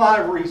doing a lot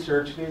of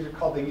research, these are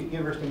called the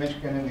University of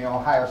Michigan and the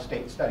Ohio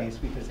State studies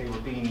because they were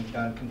being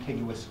done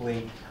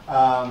contiguously,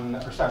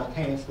 or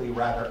simultaneously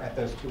rather, at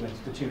those two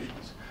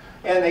institutions.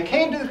 And they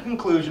came to the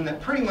conclusion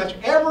that pretty much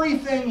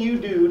everything you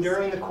do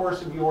during the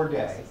course of your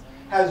day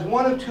has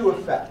one of two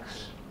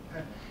effects.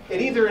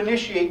 It either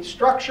initiates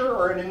structure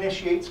or it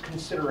initiates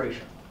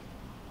consideration.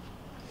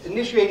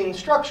 Initiating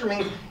structure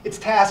means it's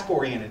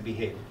task-oriented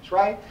behaviors,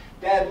 right?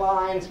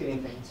 Deadlines,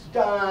 getting things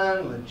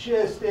done,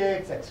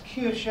 logistics,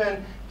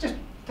 execution. Just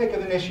think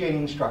of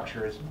initiating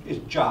structure as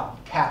job,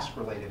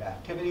 task-related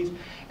activities.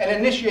 And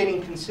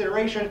initiating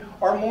consideration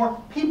are more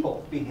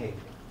people behavior,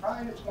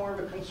 right? It's more of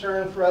a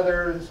concern for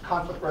others,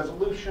 conflict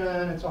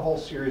resolution, it's a whole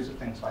series of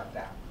things like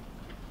that.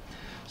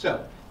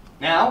 So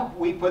now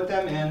we put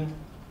them in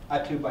a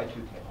 2x2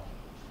 table.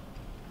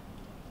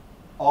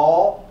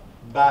 All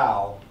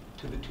bow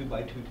to the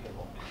 2x2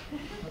 table.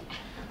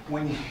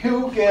 When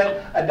you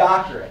get a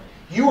doctorate,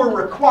 you are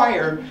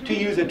required to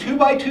use a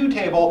 2x2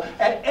 table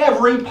at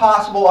every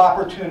possible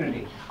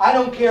opportunity. I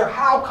don't care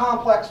how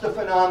complex the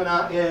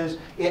phenomena is,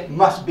 it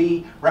must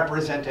be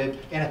represented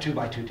in a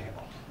 2x2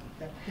 table.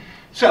 Okay?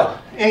 So,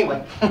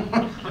 anyway,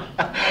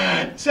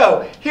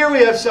 so here we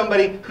have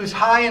somebody who's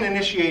high in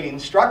initiating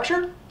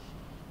structure,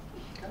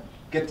 okay,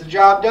 get the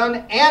job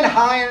done, and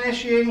high in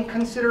initiating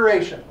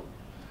consideration.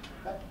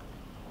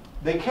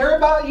 They care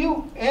about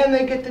you, and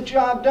they get the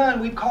job done.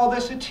 We call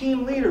this a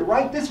team leader,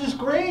 right? This is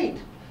great.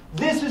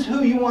 This is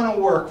who you want to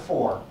work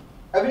for.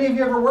 Have any of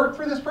you ever worked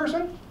for this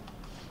person?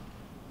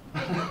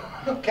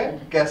 Okay,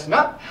 guess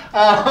not.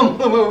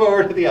 We'll move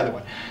over to the other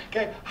one.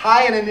 Okay,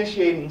 high in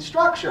initiating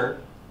structure,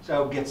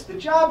 so gets the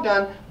job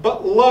done,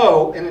 but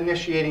low in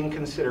initiating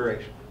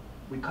consideration.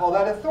 We call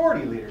that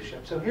authority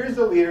leadership. So here's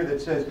the leader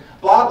that says,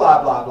 blah,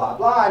 blah, blah, blah,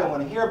 blah. I don't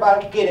want to hear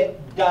about it. Get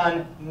it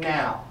done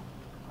now.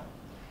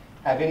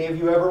 Have any of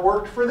you ever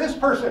worked for this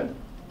person?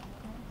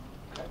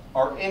 Okay.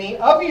 Are any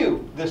of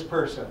you this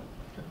person?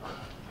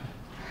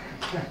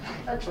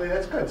 Actually,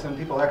 that's good. Some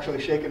people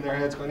actually shaking their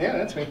heads going, yeah,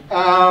 that's me.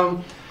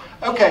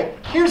 Okay,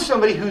 here's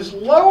somebody who's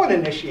low in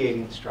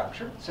initiating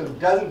structure, so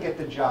doesn't get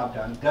the job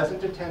done,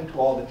 doesn't attend to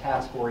all the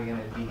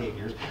task-oriented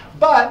behaviors,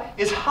 but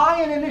is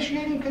high in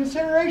initiating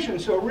consideration,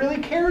 so really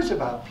cares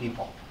about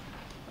people.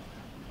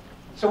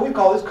 So we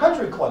call this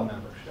country club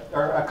membership,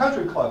 or a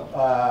country club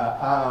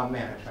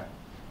management,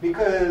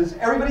 because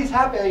everybody's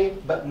happy,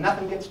 but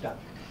nothing gets done.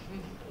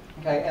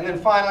 Okay, and then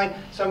finally,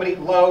 somebody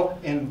low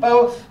in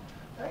both,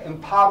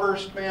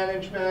 impoverished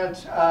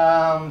management, they're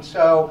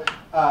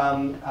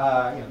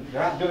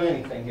not doing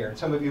anything here.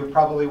 Some of you have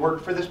probably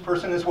worked for this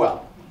person as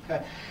well.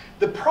 Okay?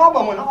 The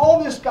problem when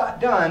all this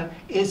got done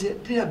is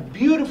it did a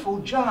beautiful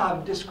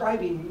job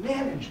describing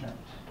management,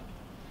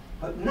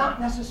 but not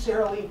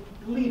necessarily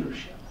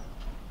leadership.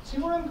 See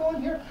where I'm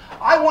going here?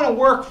 I want to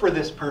work for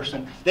this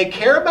person. They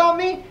care about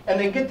me and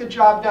they get the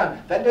job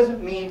done. That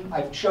doesn't mean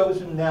I've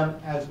chosen them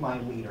as my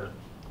leader.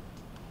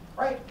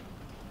 Right?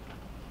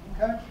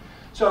 Okay?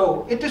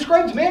 So it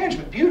describes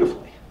management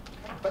beautifully,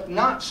 but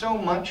not so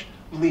much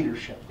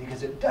leadership,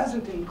 because it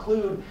doesn't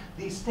include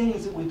these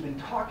things that we've been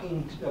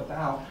talking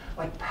about,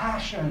 like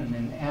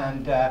passion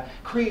and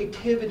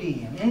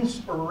creativity and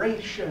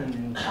inspiration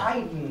and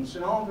guidance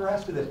and all the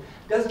rest of this. It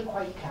doesn't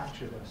quite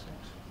capture those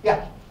things.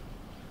 Yeah?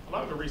 A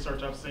lot of the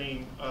research I've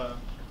seen,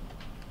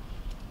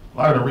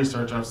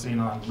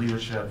 on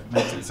leadership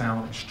makes it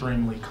sound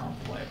extremely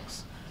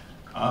complex.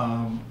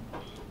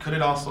 Could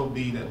it also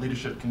be that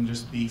leadership can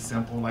just be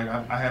simple? Like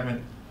I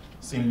haven't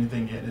seen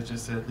anything yet. It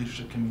just said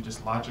leadership can be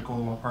just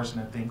logical, a person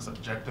that thinks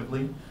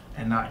objectively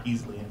and not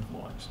easily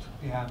influenced.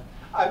 Yeah.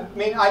 I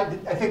mean, I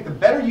think the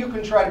better you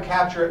can try to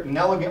capture it in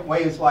elegant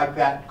ways like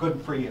that,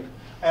 good for you.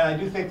 And I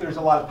do think there's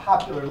a lot of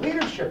popular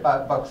leadership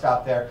books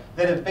out there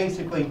that have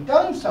basically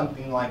done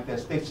something like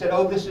this. They've said,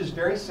 oh, this is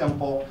very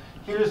simple.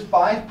 Here's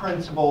 5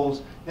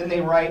 principles. Then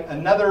they write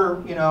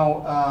another,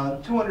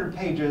 200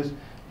 pages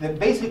that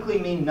basically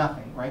mean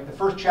nothing, right? The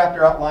first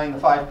chapter outlining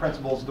the 5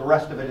 principles, the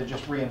rest of it is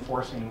just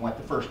reinforcing what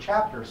the first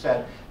chapter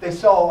said. They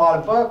sell a lot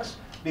of books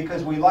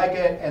because we like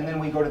it, and then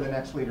we go to the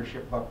next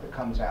leadership book that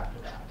comes after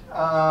that.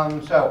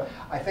 So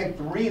I think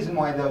the reason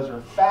why those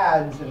are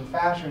fads and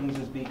fashions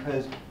is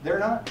because they're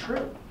not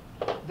true.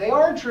 They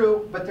are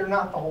true, but they're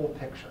not the whole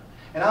picture.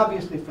 And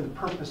obviously, for the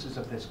purposes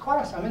of this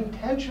class, I'm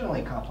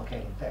intentionally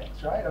complicating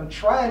things, right? I'm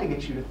trying to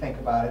get you to think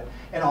about it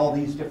in all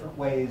these different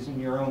ways and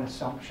your own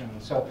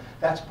assumptions. So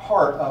that's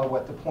part of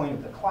what the point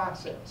of the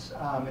class is.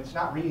 It's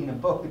not reading a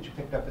book that you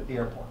picked up at the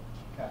airport.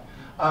 Okay?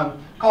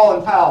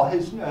 Colin Powell,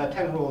 his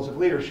 10 Rules of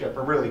Leadership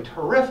are really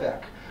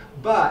terrific,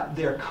 but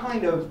they're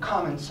kind of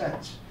common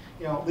sense.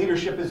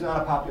 Leadership is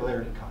not a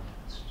popularity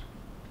contest.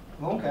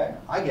 Okay,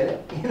 I get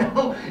it.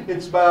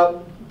 It's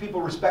about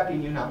people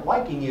respecting you, not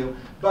liking you,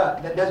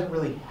 but that doesn't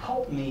really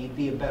help me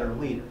be a better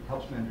leader. It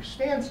helps me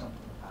understand something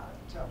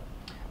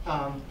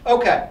about it.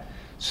 Okay,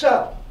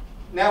 so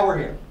now we're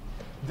here.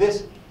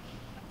 This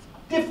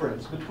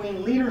difference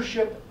between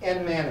leadership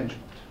and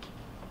management.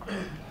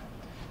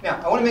 Now,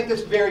 I want to make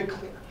this very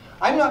clear.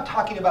 I'm not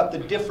talking about the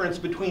difference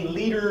between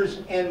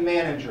leaders and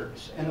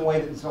managers in the way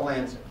that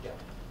Zalancet did.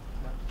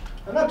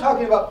 I'm not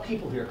talking about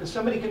people here, because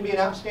somebody can be an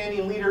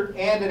outstanding leader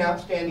and an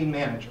outstanding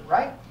manager,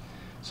 right?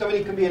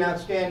 Somebody can be an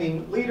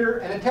outstanding leader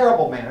and a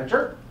terrible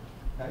manager,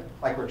 okay,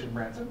 like Richard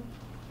Branson.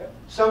 Okay.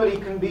 Somebody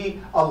can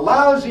be a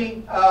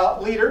lousy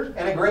leader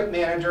and a great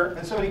manager,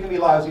 and somebody can be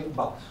lousy at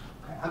both.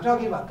 Okay. I'm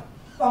talking about the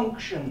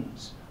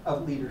functions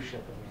of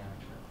leadership and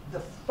management, the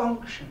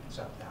functions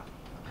of them.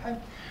 Okay?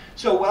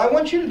 So what I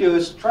want you to do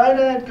is try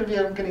to, I'm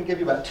going to give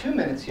you about 2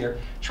 minutes here,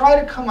 try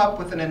to come up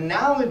with an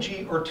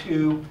analogy or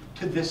two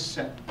to this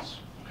sentence.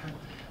 Okay?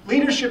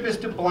 Leadership is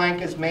to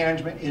blank as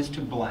management is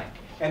to blank.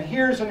 And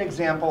here's an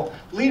example.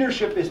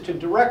 Leadership is to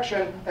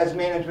direction as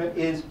management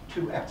is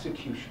to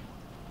execution.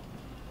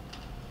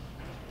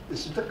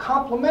 This is the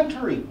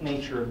complementary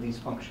nature of these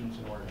functions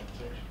in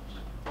organizations.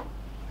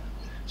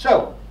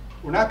 So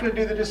we're not going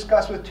to do the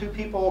discuss with 2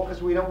 people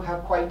because we don't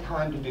have quite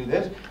time to do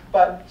this,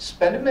 but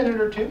spend a minute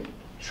or 2.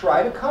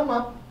 Try to come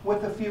up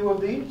with a few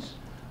of these.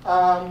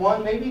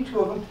 1, maybe 2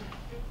 of them.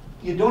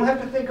 You don't have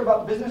to think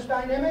about business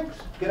dynamics.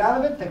 Get out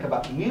of it. Think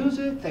about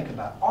music. Think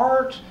about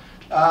art.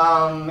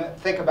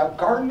 Think about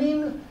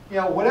gardening.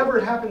 Whatever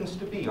it happens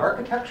to be.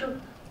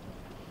 Architecture.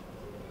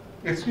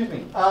 Excuse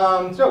me.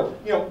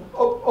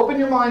 Open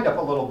your mind up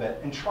a little bit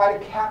and try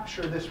to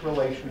capture this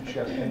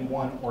relationship in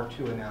 1 or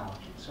 2 analogies.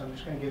 So I'm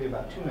just going to give you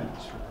about 2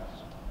 minutes for this.